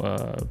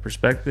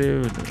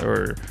 perspective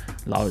or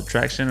law of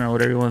attraction or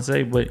whatever you want to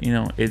say, but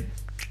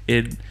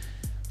it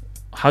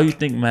how you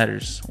think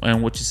matters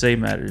and what you say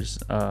matters,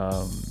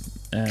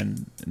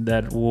 and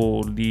that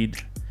will lead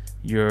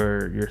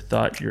your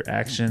thought, your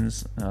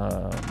actions.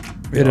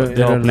 It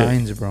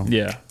aligns, bro.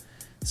 Yeah.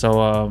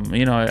 So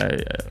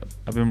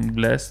I've been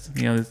blessed,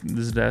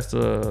 this last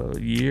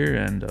year,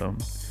 and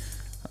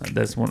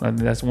that's one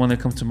that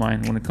comes to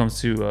mind when it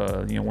comes to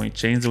when you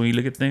change, when you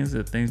look at things,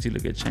 the things you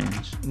look at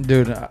change.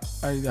 Dude,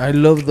 I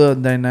love the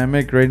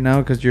dynamic right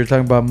now, because you're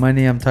talking about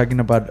money, I'm talking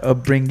about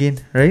upbringing,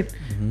 right?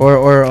 Mm-hmm.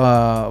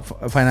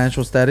 Or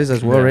financial status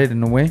as well, right,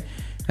 in a way.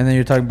 And then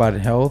you're talking about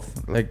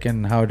health, like,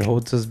 and how it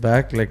holds us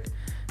back, like.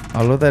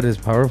 All of that is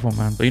powerful,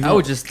 man. But I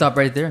would just stop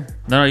right there.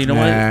 No, you know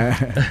what?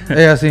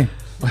 Hey, I see.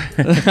 What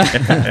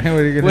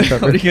are you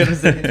gonna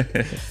say?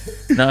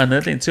 No,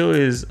 another thing too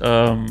is,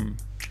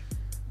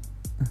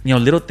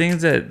 little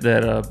things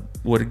that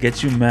would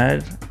get you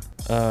mad.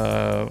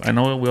 I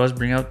know we always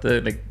bring out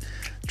the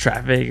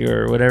traffic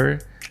or whatever.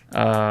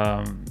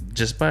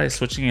 Just by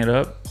switching it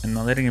up and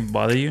not letting it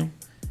bother you,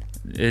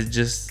 it's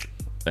just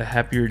a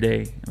happier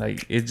day.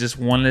 Like, it's just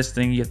one less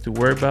thing you have to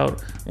worry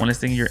about, one less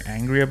thing you're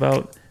angry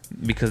about.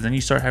 Because then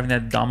you start having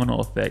that domino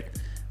effect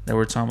that we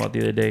were talking about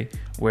the other day,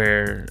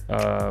 where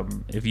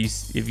if you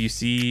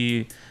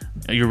see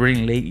you're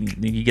running late,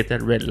 you get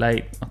that red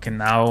light. Okay,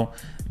 now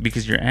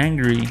because you're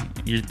angry,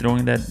 you're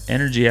throwing that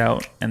energy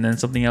out, and then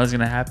something else is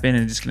gonna happen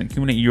and it's just gonna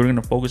accumulate. You're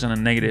gonna focus on the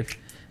negative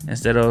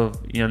instead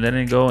of letting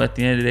it go. At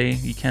the end of the day,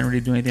 you can't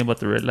really do anything about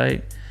the red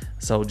light.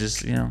 So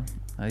just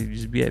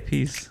just be at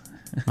peace.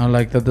 I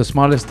like the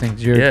smallest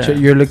things.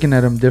 You're looking at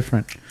them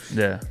different.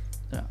 Yeah.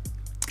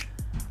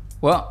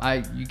 Well,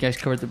 you guys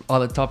covered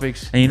all the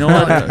topics. And you know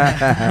what?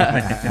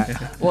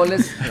 Well,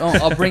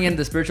 I'll bring in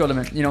the spiritual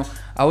element.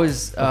 I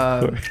was,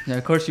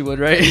 of course you would,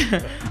 right?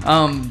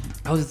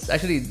 I was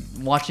actually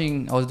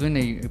I was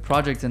doing a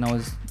project, and I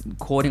was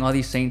quoting all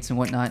these saints and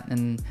whatnot.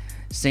 And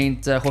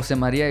Saint Jose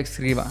Maria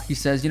Escriva, he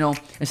says,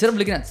 instead of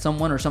looking at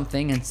someone or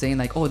something and saying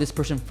like, oh, this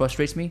person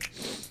frustrates me,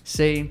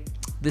 say,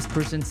 this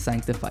person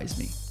sanctifies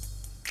me,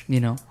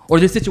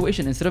 or this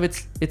situation, instead of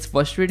it's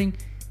frustrating,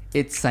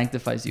 it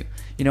sanctifies you,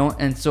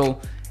 and so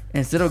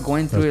instead of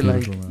going through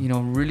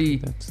really,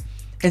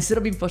 instead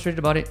of being frustrated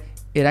about it,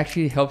 it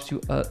actually helps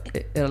you,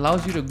 it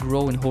allows you to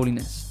grow in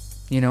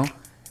holiness,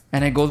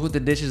 and it goes with the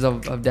dishes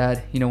of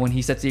Dad, when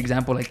he sets the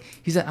example, like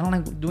he said, I don't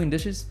like doing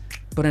dishes,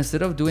 but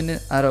instead of doing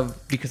it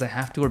because I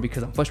have to, or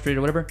because I'm frustrated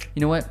or whatever,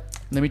 you know what,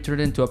 let me turn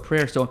it into a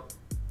prayer. So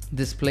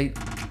this plate,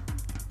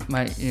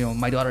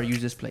 my daughter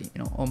used this plate,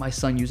 or my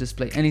son used this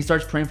plate, and he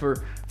starts praying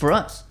for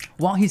us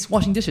while he's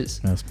washing dishes.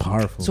 That's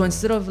powerful. So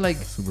instead of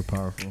that's super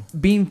powerful,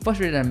 being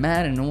frustrated and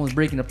mad and almost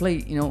breaking the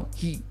plate,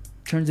 he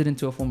turns it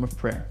into a form of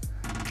prayer.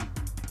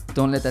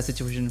 Don't let that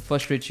situation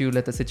frustrate you.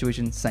 Let that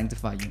situation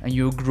sanctify you, and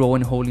you'll grow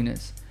in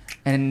holiness.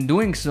 And in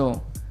doing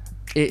so,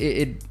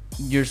 it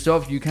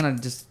yourself, you kind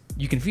of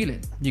you can feel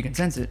it, you can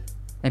sense it,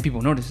 and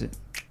people notice it,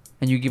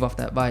 and you give off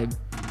that vibe,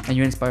 and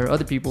you inspire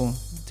other people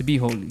to be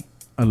holy.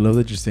 I love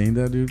that you're saying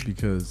that, dude,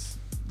 because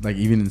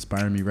even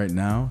inspiring me right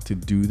now to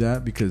do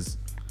that, because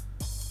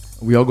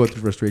we all go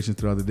through frustrations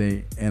throughout the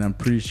day, and I'm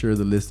pretty sure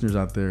the listeners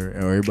out there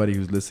or everybody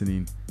who's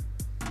listening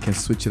can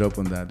switch it up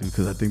on that, dude,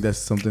 because I think that's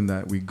something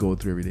that we go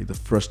through every day, the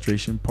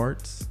frustration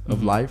parts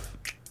of life,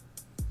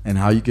 and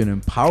how you can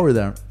empower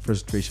that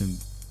frustration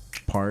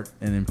apart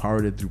and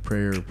empowered it through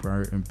prayer,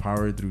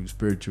 empowered through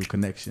spiritual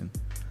connection.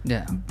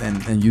 Yeah.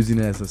 And using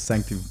it as a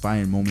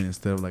sanctifying moment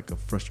instead of like a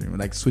frustrating,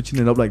 like switching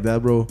it up like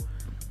that, bro.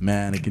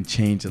 Man, it can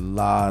change a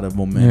lot of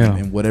momentum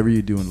in whatever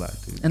you do in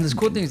life, dude. And the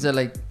cool thing is that,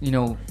 like, you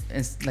know,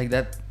 it's like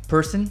that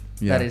person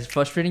that is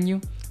frustrating you.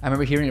 I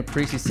remember hearing a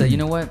priest. He said, "You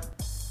know what?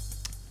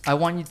 I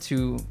want you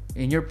to,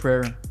 in your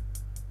prayer,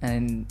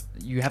 and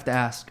you have to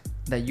ask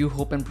that you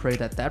hope and pray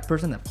that that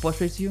person that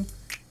frustrates you,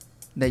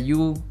 that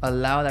you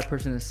allow that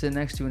person to sit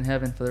next to you in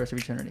heaven for the rest of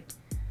eternity."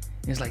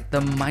 It's like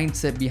the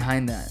mindset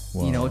behind that,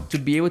 you know, to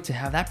be able to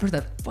have that person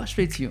that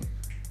frustrates you,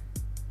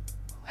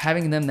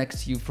 having them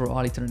next to you for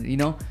all eternity, you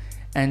know,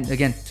 and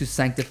again, to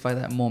sanctify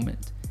that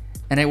moment.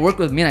 And it worked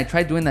with me, and I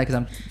tried doing that because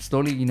I'm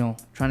slowly, you know,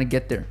 trying to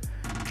get there.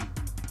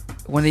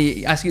 When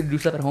they ask you to do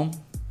stuff at home,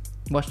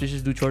 wash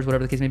dishes, do chores,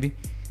 whatever the case may be,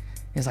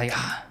 it's like,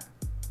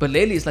 but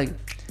lately it's like,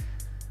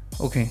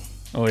 okay.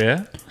 Oh,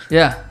 yeah?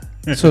 Yeah.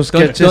 So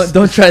sketches.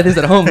 Don't try this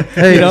at home.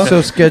 Hey, you know?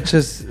 so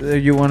sketches.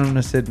 You want him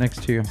to sit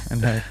next to you and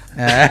sketch.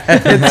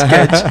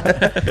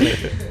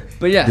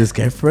 But yeah, This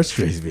guy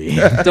frustrates me.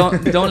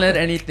 don't let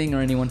anything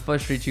or anyone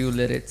frustrate you.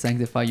 Let it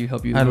sanctify you,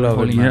 help you. I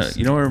love it.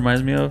 You know what it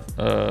reminds me of?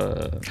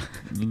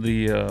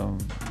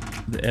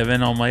 The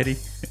Evan Almighty.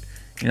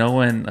 You know,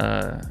 when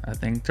I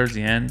think towards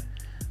the end,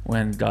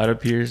 when God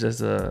appears as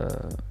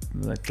the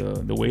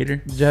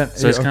waiter.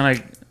 So it's kind of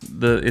like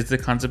it's the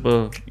concept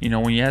of, you know,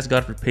 when you ask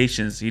God for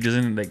patience, He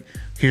doesn't like,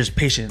 here's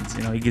patience.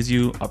 You know, He gives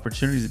you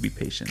opportunities to be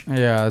patient.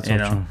 Yeah, that's so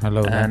true. I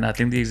love that. And I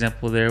think the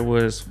example there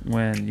was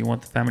when you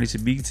want the family to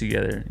be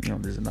together. You know,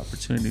 there's an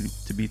opportunity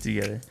to be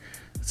together.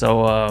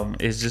 So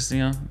it's just, you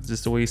know,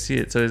 just the way you see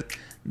it. So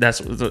that's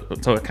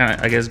so kind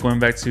of, I guess, going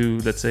back to,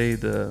 let's say,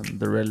 the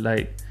red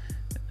light.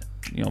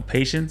 You know,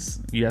 patience.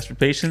 You ask for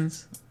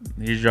patience.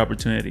 Here's your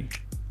opportunity.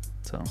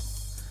 So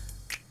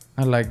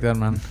I like that,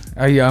 man.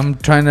 I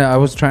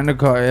was trying to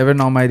call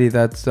Evan Almighty.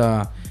 That's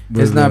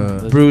it's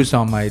not Bruce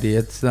Almighty.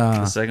 It's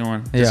the second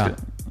one. Yeah.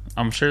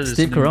 I'm sure there's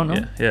Steve Carell,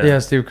 no? Yeah,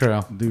 Steve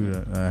Carell. Dude,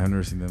 I have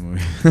never seen that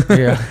movie.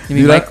 Yeah. You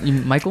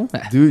mean Michael?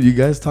 Dude, you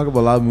guys talk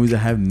about a lot of movies I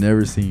have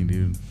never seen,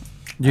 dude.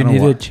 You need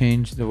to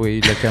change the way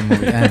you look at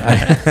movies.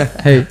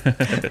 Hey,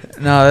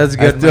 no, that's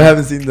good. I still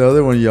haven't seen the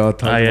other one y'all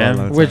talked about.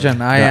 Am. Which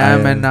one? I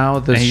Am, and now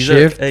The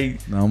Shift.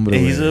 He's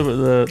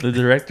the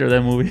director of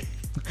that movie.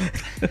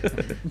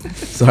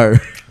 Sorry.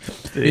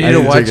 You need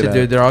to watch it,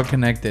 dude. They're all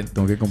connected.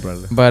 Don't get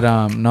comprarle. But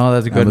no,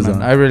 that's good, Amazon.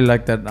 man. I really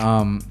like that.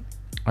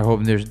 I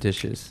hope there's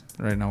dishes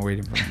right now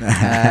waiting for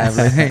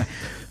me.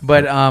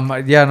 But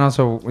yeah, no.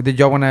 So did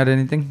y'all want to add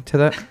anything to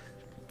that?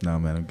 No,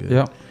 man, I'm good.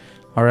 Yeah.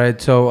 All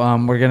right. So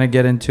we're gonna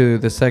get into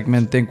the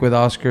segment Think with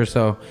Oscar.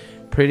 So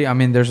I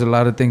mean, there's a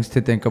lot of things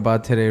to think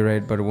about today,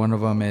 right? But one of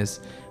them is,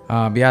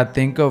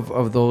 think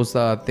of those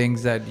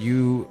things that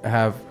you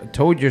have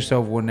told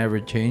yourself will never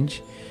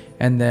change,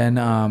 and then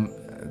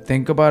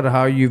think about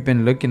how you've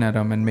been looking at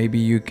them, and maybe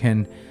you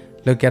can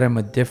look at them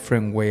a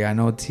different way. I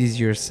know it's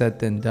easier said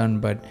than done,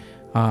 but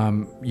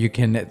you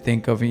can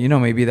think of, you know,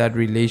 maybe that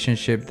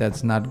relationship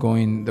that's not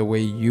going the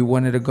way you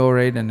wanted to go,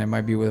 right? And it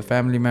might be with a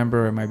family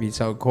member, or it might be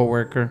a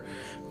coworker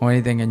or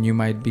anything, and you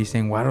might be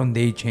saying, why don't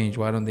they change?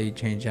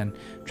 And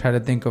try to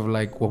think of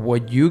like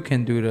what you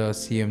can do to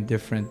see them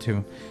different,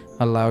 to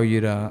allow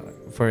you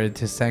for it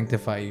to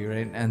sanctify you,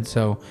 right? And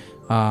so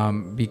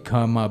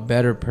become a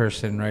better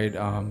person, right?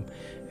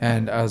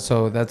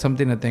 So that's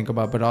something to think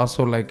about. But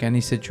also, like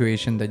any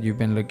situation that you've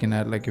been looking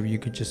at, like if you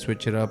could just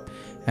switch it up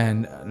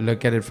and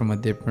look at it from a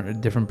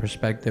different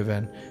perspective.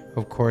 And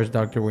of course,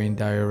 Dr. Wayne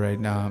Dyer, right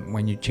now,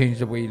 when you change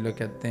the way you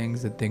look at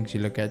things, the things you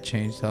look at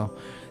change. So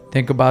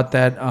think about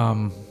that.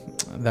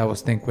 That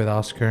was Think with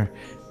Oscar.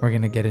 We're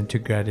going to get into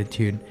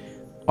gratitude,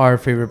 our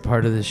favorite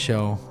part of the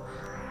show,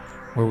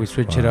 where we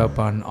switch it up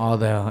on all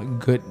the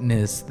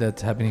goodness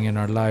that's happening in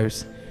our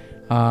lives.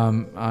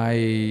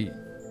 I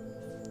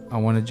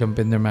want to jump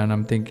in there, man.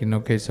 I'm thinking,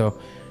 okay, so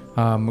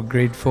I'm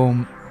grateful.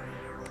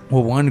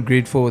 Well,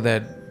 grateful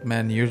that,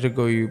 man, years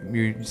ago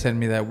you sent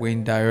me that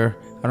Wayne Dyer.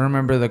 I don't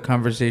remember the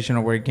conversation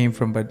or where it came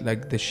from, but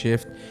like The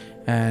Shift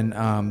and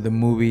the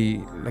movie,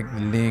 like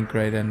The Link,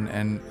 right?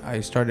 And I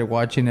started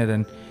watching it,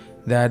 and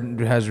that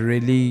has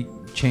really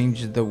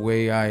changed the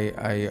way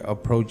I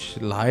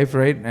approach life,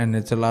 right? And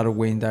it's a lot of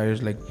Wayne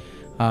Dyer's like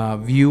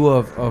view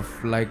of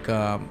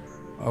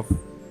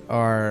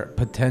our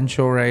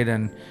potential, right?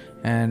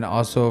 And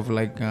also of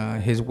like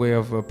his way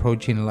of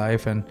approaching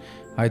life, and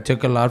I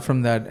took a lot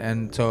from that,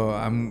 and so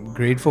I'm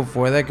grateful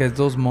for that, because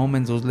those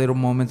little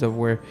moments of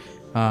where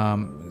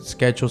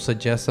Sketch will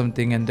suggest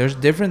something, and there's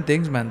different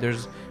things, man.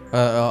 There's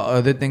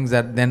other things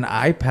that then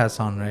I pass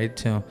on, right?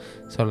 So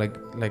like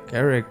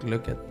Eric,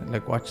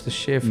 watch The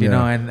Shift, you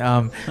know,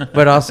 and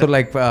but also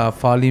like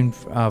Falling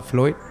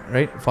Floyd,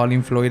 right?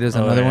 Falling Floyd is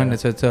another one.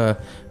 So it's a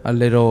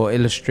little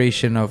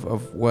illustration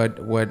of what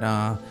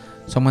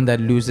someone that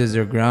loses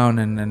their ground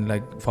and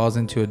like falls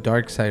into a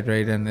dark side,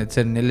 right? And it's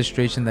an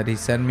illustration that he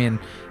sent me, and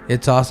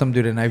it's awesome,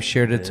 dude. And I've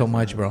shared it so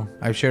much, bro.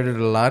 I've shared it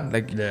a lot,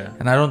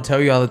 and I don't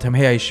tell you all the time,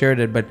 hey, I shared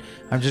it, but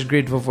I'm just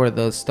grateful for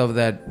the stuff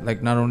that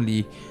like not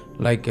only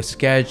like a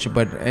sketch,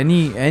 but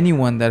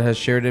anyone that has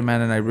shared it,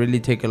 man, and I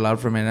really take a lot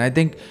from it. And I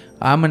think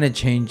I'm gonna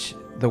change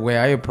the way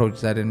I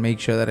approach that and make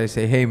sure that I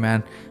say, hey,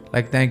 man,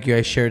 like, thank you,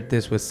 I shared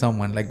this with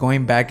someone. Like,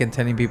 going back and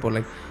telling people,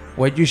 like,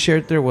 what you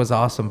shared there was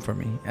awesome for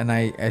me, and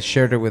I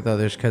shared it with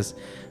others, because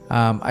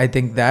I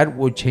think that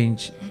will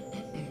change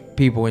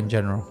people in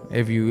general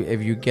if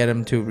you get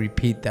them to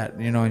repeat that,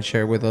 and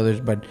share it with others.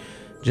 But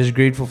just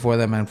grateful for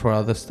that, man, for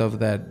all the stuff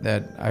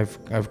that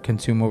I've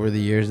consumed over the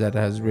years that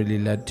has really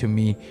led to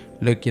me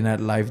looking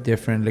at life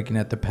different, looking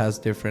at the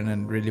past different,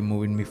 and really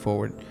moving me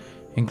forward,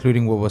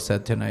 including what was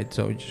said tonight.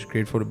 So just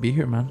grateful to be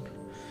here, man.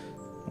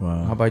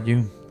 Wow. How about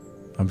you?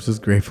 I'm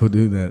just grateful,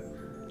 dude, that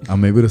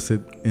I'm able to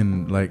sit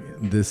in like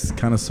this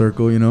kind of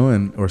circle,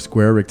 or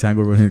square,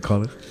 rectangle, whatever you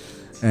call it,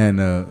 and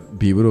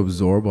be able to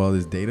absorb all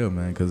this data,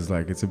 man, because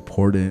like it's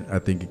important. I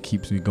think it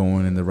keeps me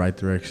going in the right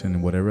direction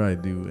in whatever I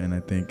do, and I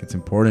think it's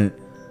important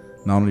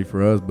not only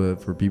for us but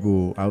for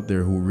people out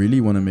there who really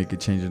want to make a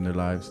change in their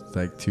lives,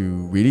 like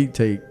to really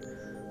take,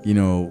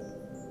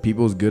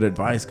 people's good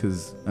advice,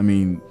 because I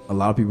mean, a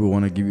lot of people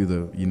want to give you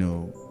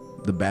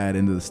the bad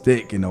end of the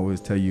stick and always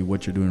tell you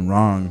what you're doing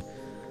wrong,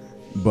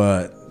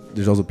 but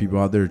there's also people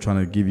out there trying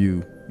to give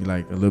you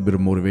like a little bit of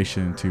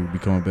motivation to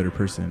become a better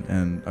person.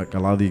 And like a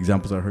lot of the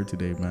examples I heard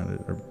today,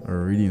 man,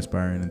 are really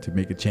inspiring, and to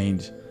make a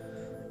change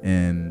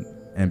and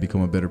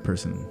become a better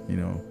person,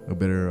 a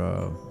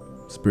better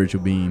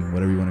spiritual being,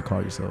 whatever you want to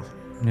call yourself.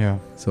 Yeah.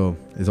 So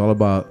it's all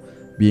about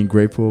being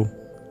grateful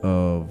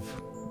of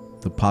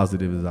the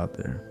positives out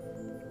there,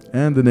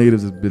 and the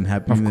negatives have been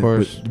happening. Of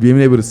course. But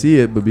being able to see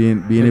it, but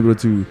being able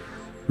to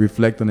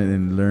reflect on it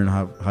and learn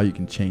how you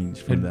can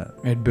change from that.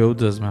 It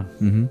builds us, man.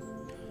 Mm-hmm.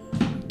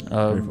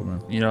 Grateful,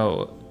 man.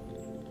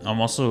 I'm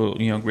also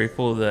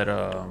grateful that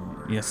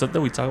stuff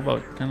that we talk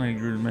about, kind of like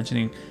you were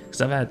mentioning,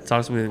 because I've had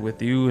talks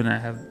with you, and I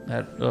have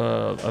had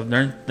I've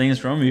learned things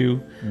from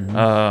you,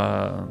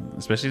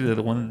 especially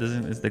the one that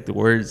doesn't, it's like the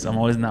words. I'm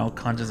always now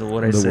conscious of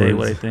what I say,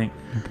 what I think.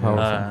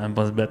 And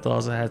Beto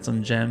also had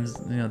some gems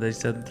they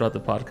said throughout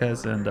the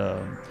podcast, and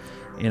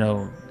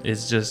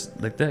it's just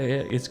like that.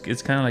 Yeah,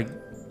 it's kind of like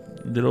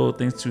little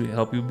things to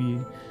help you be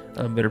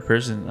a better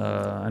person.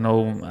 I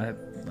know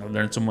I've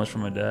learned so much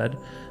from my dad,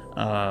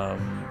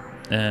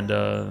 and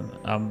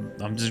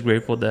I'm just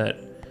grateful that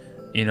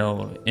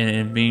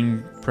in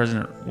being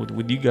present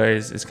with you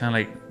guys, it's kind of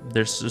like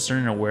there's a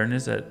certain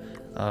awareness that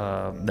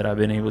I've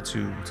been able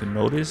to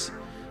notice.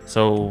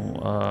 So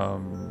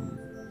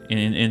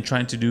in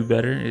trying to do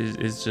better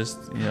is just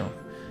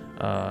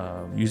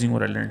using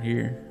what I learned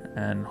here,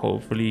 and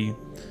hopefully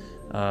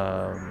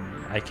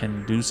I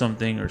can do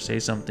something or say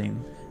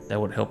something that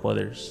would help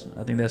others.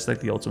 I think that's like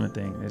the ultimate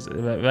thing. Is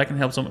if I can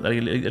help at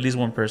least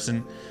one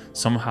person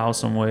somehow,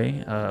 some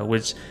way,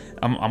 which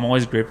I'm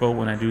always grateful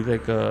when I do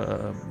like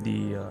the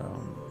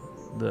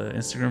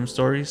Instagram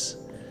stories,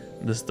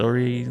 the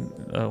story.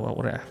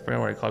 I forgot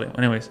what I call it.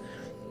 Anyways,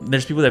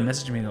 there's people that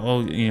message me,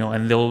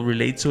 and they'll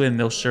relate to it and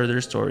they'll share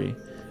their story.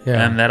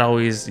 Yeah. And that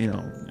always,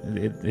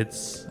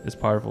 it's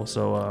powerful.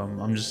 So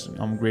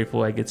I'm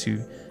grateful I get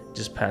to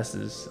just pass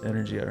this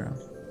energy around.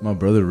 My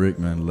brother Rick,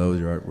 man, loves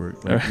your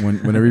artwork. Like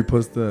whenever he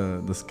posts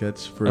the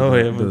sketch for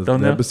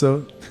the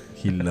episode,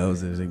 he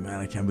loves it. He's like,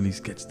 man, I can't believe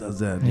Sketch does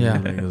that. Yeah.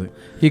 Like,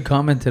 he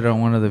commented on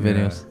one of the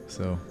videos. Yeah,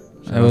 so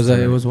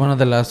it was one of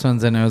the last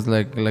ones, and it was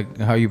like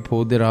how you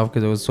pulled it off,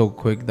 because it was so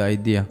quick, the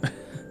idea.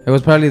 It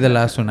was probably the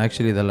last one, so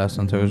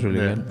it was really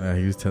good.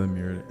 He was telling me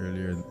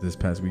earlier this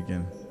past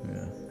weekend.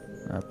 Yeah,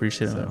 I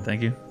appreciate it, man.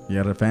 Thank you. You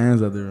got the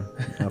fans out there.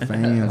 Our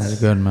fans. That's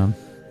good, man.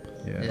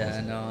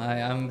 Yeah, no,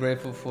 I'm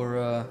grateful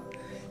for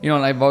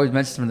I've always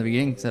mentioned from the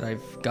beginning that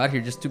I've got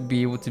here just to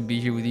be able to be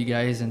here with you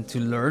guys and to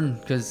learn,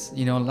 because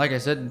like I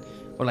said,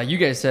 or like you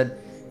guys said,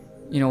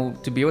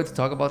 to be able to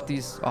talk about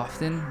these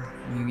often,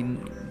 you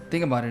can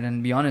think about it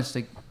and be honest.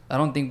 Like, I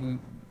don't think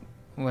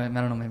I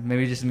don't know,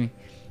 maybe just me.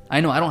 I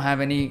know I don't have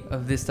any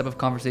of this type of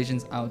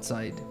conversations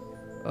outside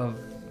of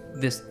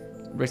this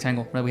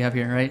rectangle that we have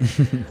here, right?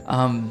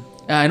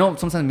 I know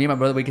sometimes me and my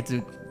brother, we get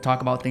to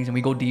talk about things and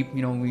we go deep.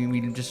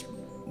 We just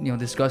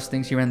discuss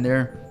things here and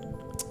there,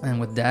 and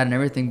with dad and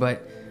everything.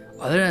 But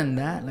other than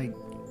that, like,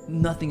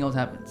 nothing else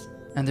happens,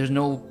 and there's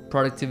no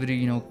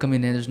productivity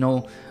coming in. There's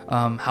no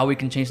how we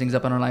can change things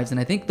up in our lives. And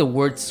I think the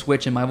word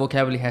switch in my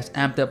vocabulary has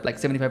amped up like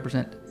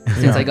 75%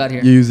 since I got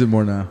here. You use it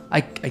more now.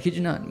 I kid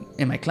you not.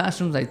 In my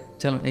classrooms, I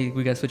tell them, hey,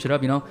 we gotta switch it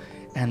up,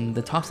 and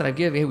the talks that I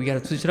give, hey, we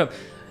gotta switch it up.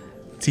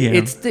 TM.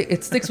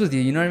 It sticks with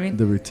you, you know what I mean?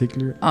 The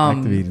reticular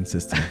activating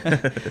system,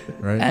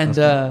 right? And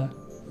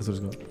that's what it's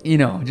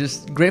called.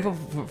 Just grateful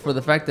for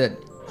the fact that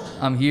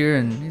I'm here,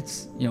 and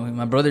it's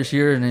my brother's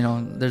here, and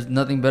there's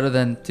nothing better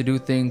than to do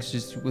things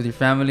just with your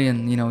family,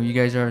 and you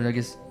guys are, I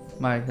guess,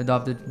 my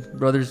adopted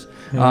brothers.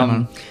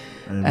 And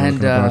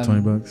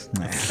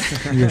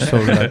 $20. You're so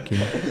lucky.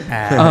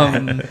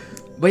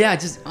 But yeah,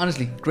 just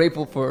honestly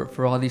grateful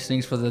for all these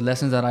things, for the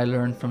lessons that I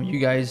learned from you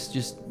guys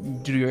just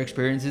through your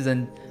experiences,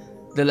 and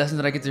the lessons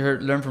that I get to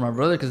learn from my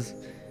brother, because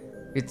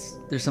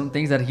there's some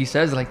things that he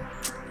says like,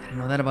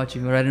 didn't know that about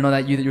you, or I didn't know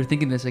that you were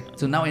thinking this. Like,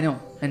 so now I know,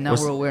 and now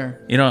What's- we're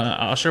aware. You know,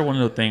 I'll share one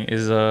little thing.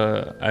 Is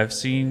I've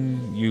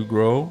seen you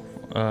grow,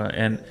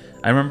 and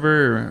I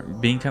remember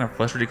being kind of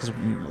frustrated because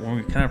when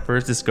we kind of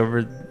first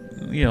discovered,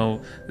 you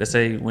know, let's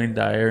say Wayne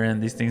Dyer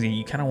and these things, and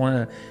you kind of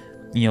want to,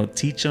 you know,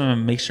 teach them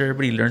and make sure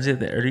everybody learns it at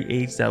the early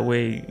age. That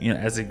way, you know,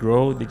 as they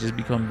grow, they just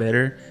become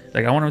better.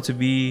 Like, I want them to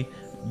be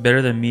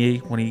better than me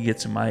when he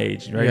gets to my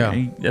age, right? Yeah.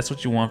 And that's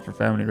what you want for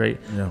family, right?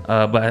 Yeah.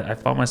 But I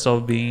found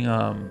myself being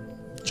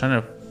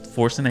trying to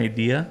force an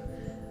idea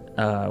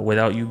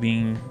without you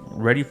being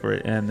ready for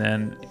it, and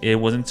then it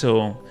wasn't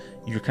until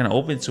you're kind of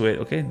open to it.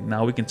 Okay,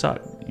 now we can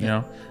talk, you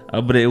know.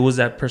 But it was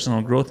that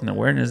personal growth and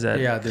awareness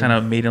that kind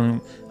of made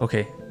him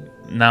okay.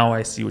 Now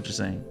I see what you're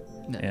saying,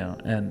 you know,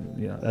 and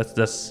you know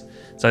that's.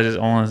 So I just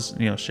want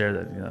to, you know, share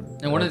that. You know,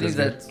 And one of the things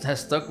that has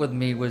stuck with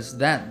me was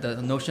that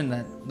the notion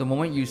that the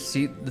moment you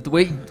see the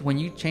way when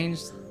you change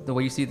the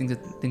way you see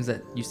things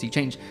that you see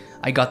change,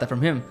 I got that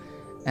from him,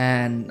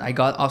 and I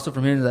got also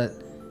from him that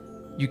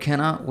you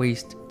cannot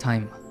waste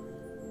time.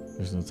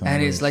 There's no time.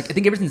 And to it's waste. like I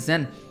think ever since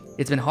then,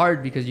 it's been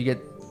hard because you get,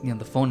 you know,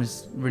 the phone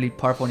is really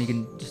powerful and you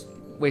can just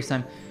waste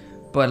time.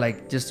 But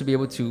like just to be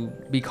able to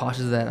be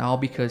cautious of that, all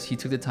because he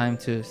took the time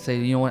to say,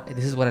 you know what,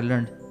 this is what I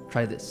learned.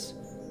 Try this,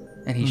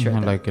 and he shared I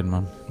that. like it,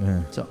 man.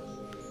 Yeah. So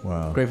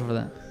Wow. grateful for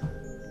that.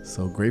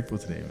 So grateful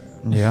today,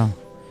 man. Yeah.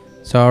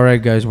 So all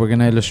right, guys, we're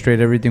gonna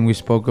illustrate everything we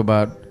spoke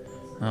about.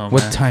 Oh,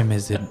 What man. time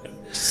is it?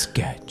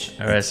 Sketch.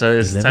 All right, so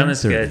it's time to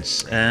 11:30.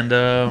 sketch, and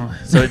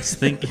so it's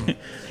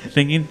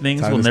thinking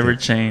things Time will to never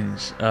sketch. change.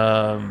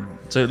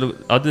 So look,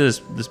 I'll do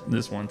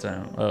this one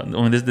time.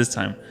 This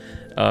time,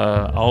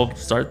 I'll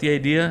start the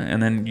idea,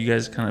 and then you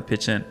guys kind of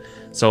pitch in.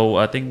 So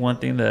I think one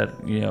thing that,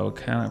 you know,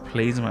 kind of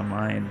plays in my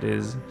mind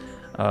is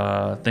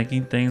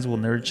thinking things will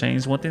never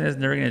change. One thing that's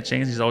never gonna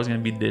change is always gonna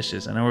be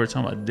dishes. I know we're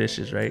talking about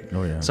dishes, right?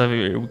 Oh, yeah. So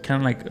we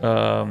kind of like,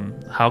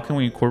 how can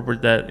we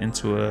incorporate that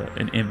into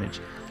an image?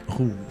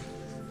 Oh,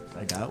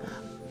 I got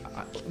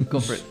one. Go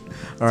for it.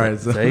 All right.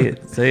 So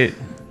Say it.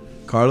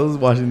 Carlos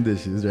washing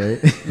dishes, right?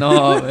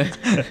 No, man.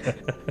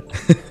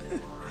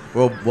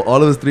 well,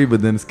 all of us three,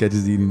 but then Sketch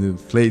is eating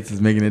the plates, is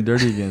making it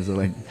dirty again. So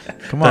like,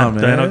 come on,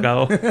 man.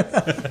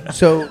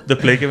 So The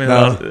play came in No.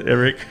 out,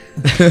 Eric.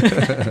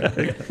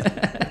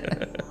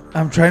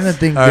 I'm trying to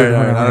think. All right, dude,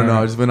 all hold right. on, I don't know. I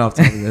hold just went off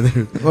topic right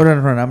there. on. Hold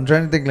on. I'm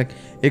trying to think. Like,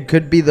 it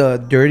could be the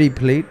dirty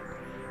plate,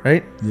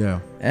 right? Yeah.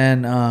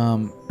 And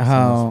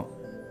how.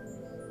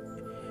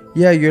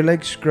 Yeah, you're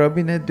like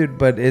scrubbing it, dude.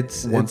 But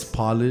One's it's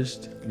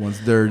polished, one's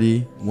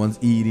dirty, one's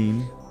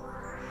eating.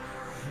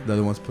 The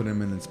other one's putting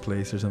him in its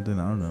place or something.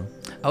 I don't know.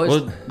 I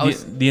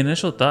was The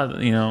initial thought,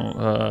 you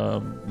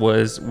know,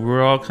 was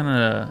we're all kind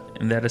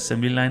of in that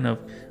assembly line of,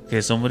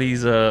 okay, somebody's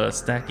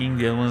stacking,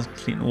 the other one's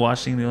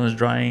washing, the other one's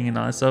drying, and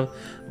all that stuff.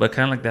 But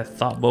kind of like that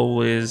thought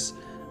bubble is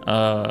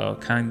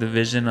kind of the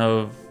vision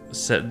of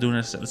doing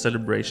a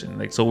celebration.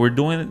 Like, so we're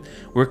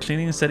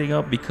cleaning and setting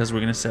up because we're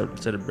gonna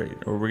celebrate,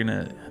 or we're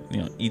gonna,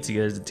 you know, eat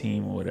together as a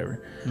team or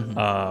whatever.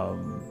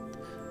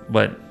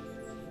 But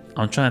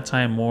I'm trying to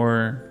tie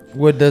more.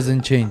 what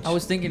doesn't change. I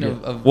was thinking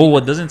of Well,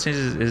 what doesn't change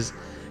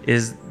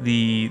is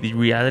the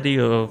reality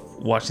of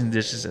washing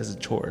dishes as a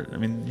chore. I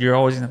mean, you're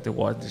always gonna have to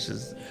wash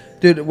dishes.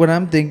 Dude, what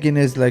I'm thinking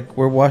is like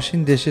we're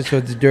washing dishes, so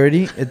it's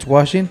dirty, it's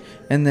washing,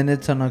 and then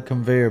it's on a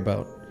conveyor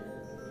belt.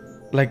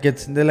 Like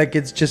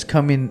it's just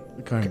coming.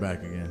 Coming back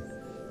again.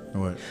 Or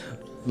what?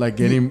 Like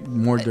getting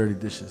more dirty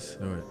dishes.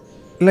 Or what?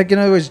 Like, in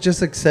other words,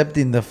 just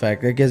accepting the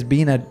fact. I guess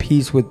being at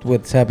peace with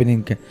what's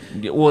happening.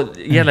 Yeah, well,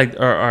 yeah, like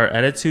our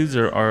attitudes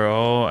are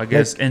all, I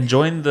guess,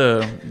 enjoying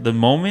the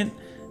moment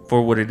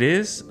for what it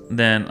is.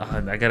 Then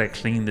I gotta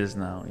clean this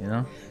now, you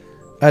know.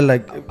 I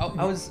like.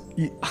 I was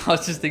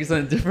just thinking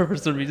something different for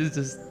some reason.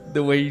 Just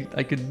the way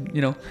I could,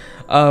 you know,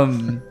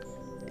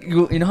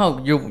 you know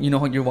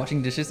how you're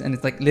washing dishes and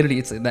it's like literally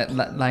it's like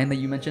that line that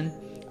you mentioned.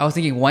 I was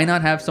thinking, why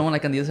not have someone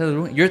like on the other side of the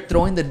room? You're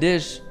throwing the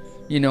dish,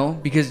 you know,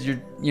 because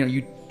you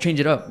change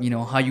it up. You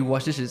know how you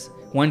wash dishes.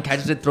 One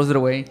catches it, throws it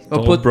away,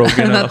 or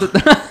broken up.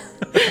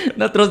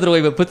 not throws it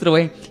away, but puts it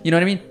away. You know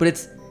what I mean? But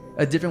it's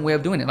a different way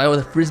of doing it. Like with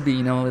a frisbee,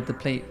 you know, with the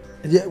plate.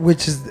 Yeah,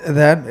 which is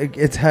that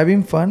it's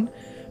having fun,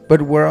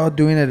 but we're all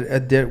doing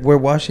it. We're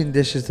washing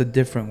dishes a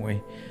different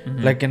way.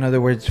 Mm-hmm. Like, in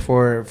other words,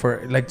 for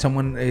like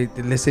someone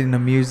listening to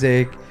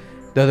music,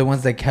 the other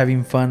one's like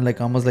having fun,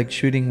 like almost like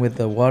shooting with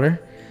the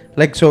water.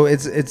 Like, so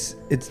it's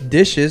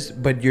dishes,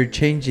 but you're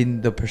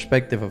changing the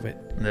perspective of it.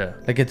 Yeah,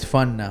 Like, it's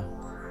fun now,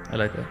 I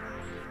like that.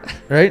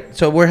 right?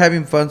 So we're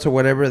having fun. So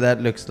whatever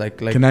that looks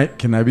like. Like,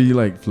 Can I be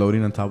like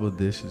floating on top of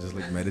the dish and just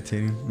like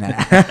meditating?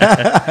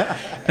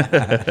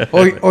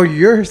 or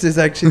yours is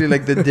actually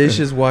like the dish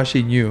is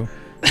washing you.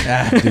 Dude,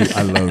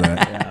 I love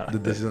that. The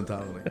dishes on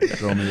top, like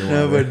throw me the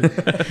No, water.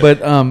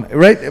 but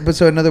right. But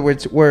so in other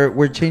words,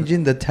 we're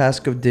changing the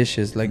task of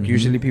dishes. Like,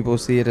 usually people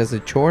see it as a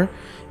chore,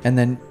 and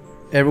then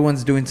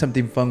everyone's doing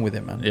something fun with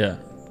it, man. Yeah,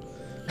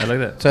 I like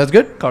that. So that's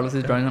good. Carlos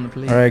is drawing on the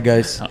plate. All right,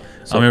 guys.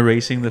 I'm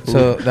erasing the food.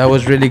 So that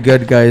was really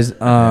good, guys.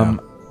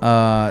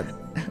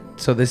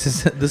 So this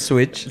is The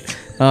Switch.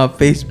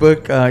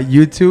 Facebook,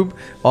 YouTube,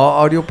 all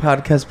audio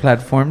podcast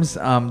platforms.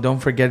 Don't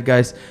forget,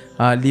 guys,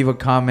 leave a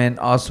comment.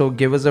 Also,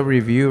 give us a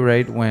review,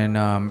 right, when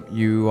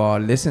you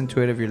listen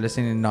to it. If you're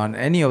listening on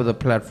any of the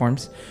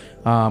platforms,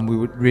 we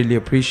would really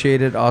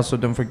appreciate it. Also,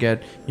 don't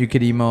forget, you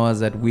could email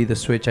us at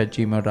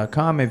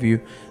wetheswitch@gmail.com if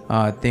you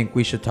think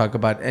we should talk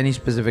about any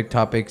specific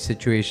topics,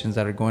 situations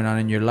that are going on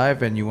in your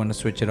life and you want to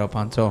switch it up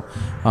on. So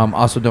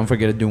also don't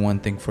forget to do one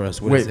thing for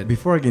us. What is Wait, it?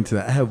 before I get into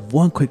that, I have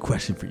one quick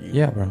question for you.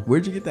 Yeah, bro.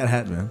 Where'd you get that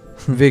hat, man?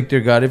 Victor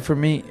got it for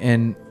me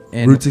in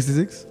Route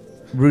 66?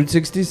 Route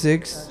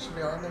 66.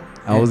 Actually on there.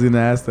 I was gonna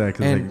ask that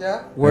because And like,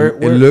 Yeah. where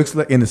it looks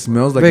like and it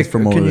smells like Vic, it's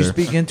from over can you there.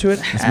 speak into it?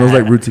 It smells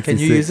like Route 66. Can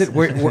you use it?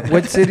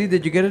 What city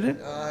did you get it in?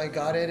 I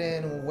got it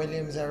in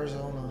Williams,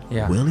 Arizona.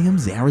 Yeah,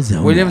 Williams,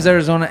 Arizona. Williams,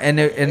 Arizona, and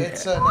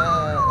It's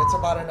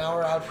about an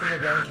hour out from the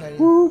Grand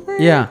Canyon.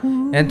 yeah.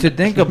 And to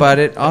think about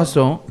it,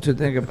 also to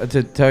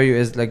tell you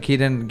is like he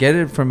didn't get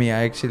it for me.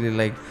 I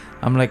actually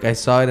I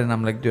saw it and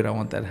I'm like, dude, I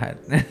want that hat.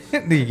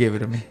 He gave it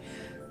to me.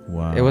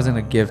 Wow. It wasn't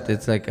a gift.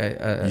 It's like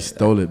You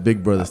stole it,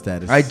 big brother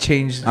status. I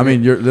changed. I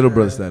mean, your little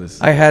brother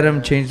status. I had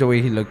him change the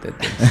way he looked at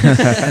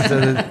things,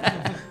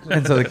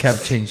 and so the cap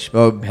changed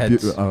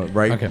heads.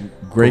 Right. Okay.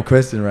 Great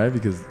question, right?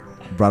 Because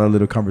brought a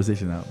little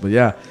conversation out. But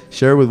yeah,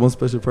 share it with one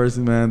special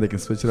person, man. They can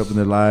switch it up in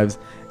their lives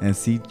and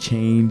see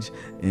change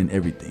in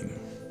everything.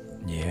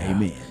 Yeah.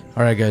 Amen.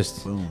 All right, guys.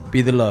 Boom.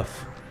 Be the love.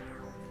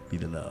 Be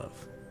the love.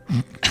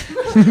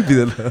 Be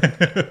the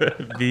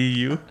love. Be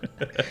you.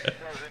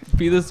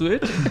 Be the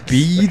switch.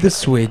 Be the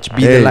switch.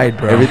 Be Hey, the light,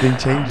 bro. Everything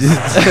changes.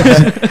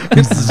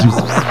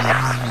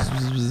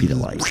 Be the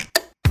light.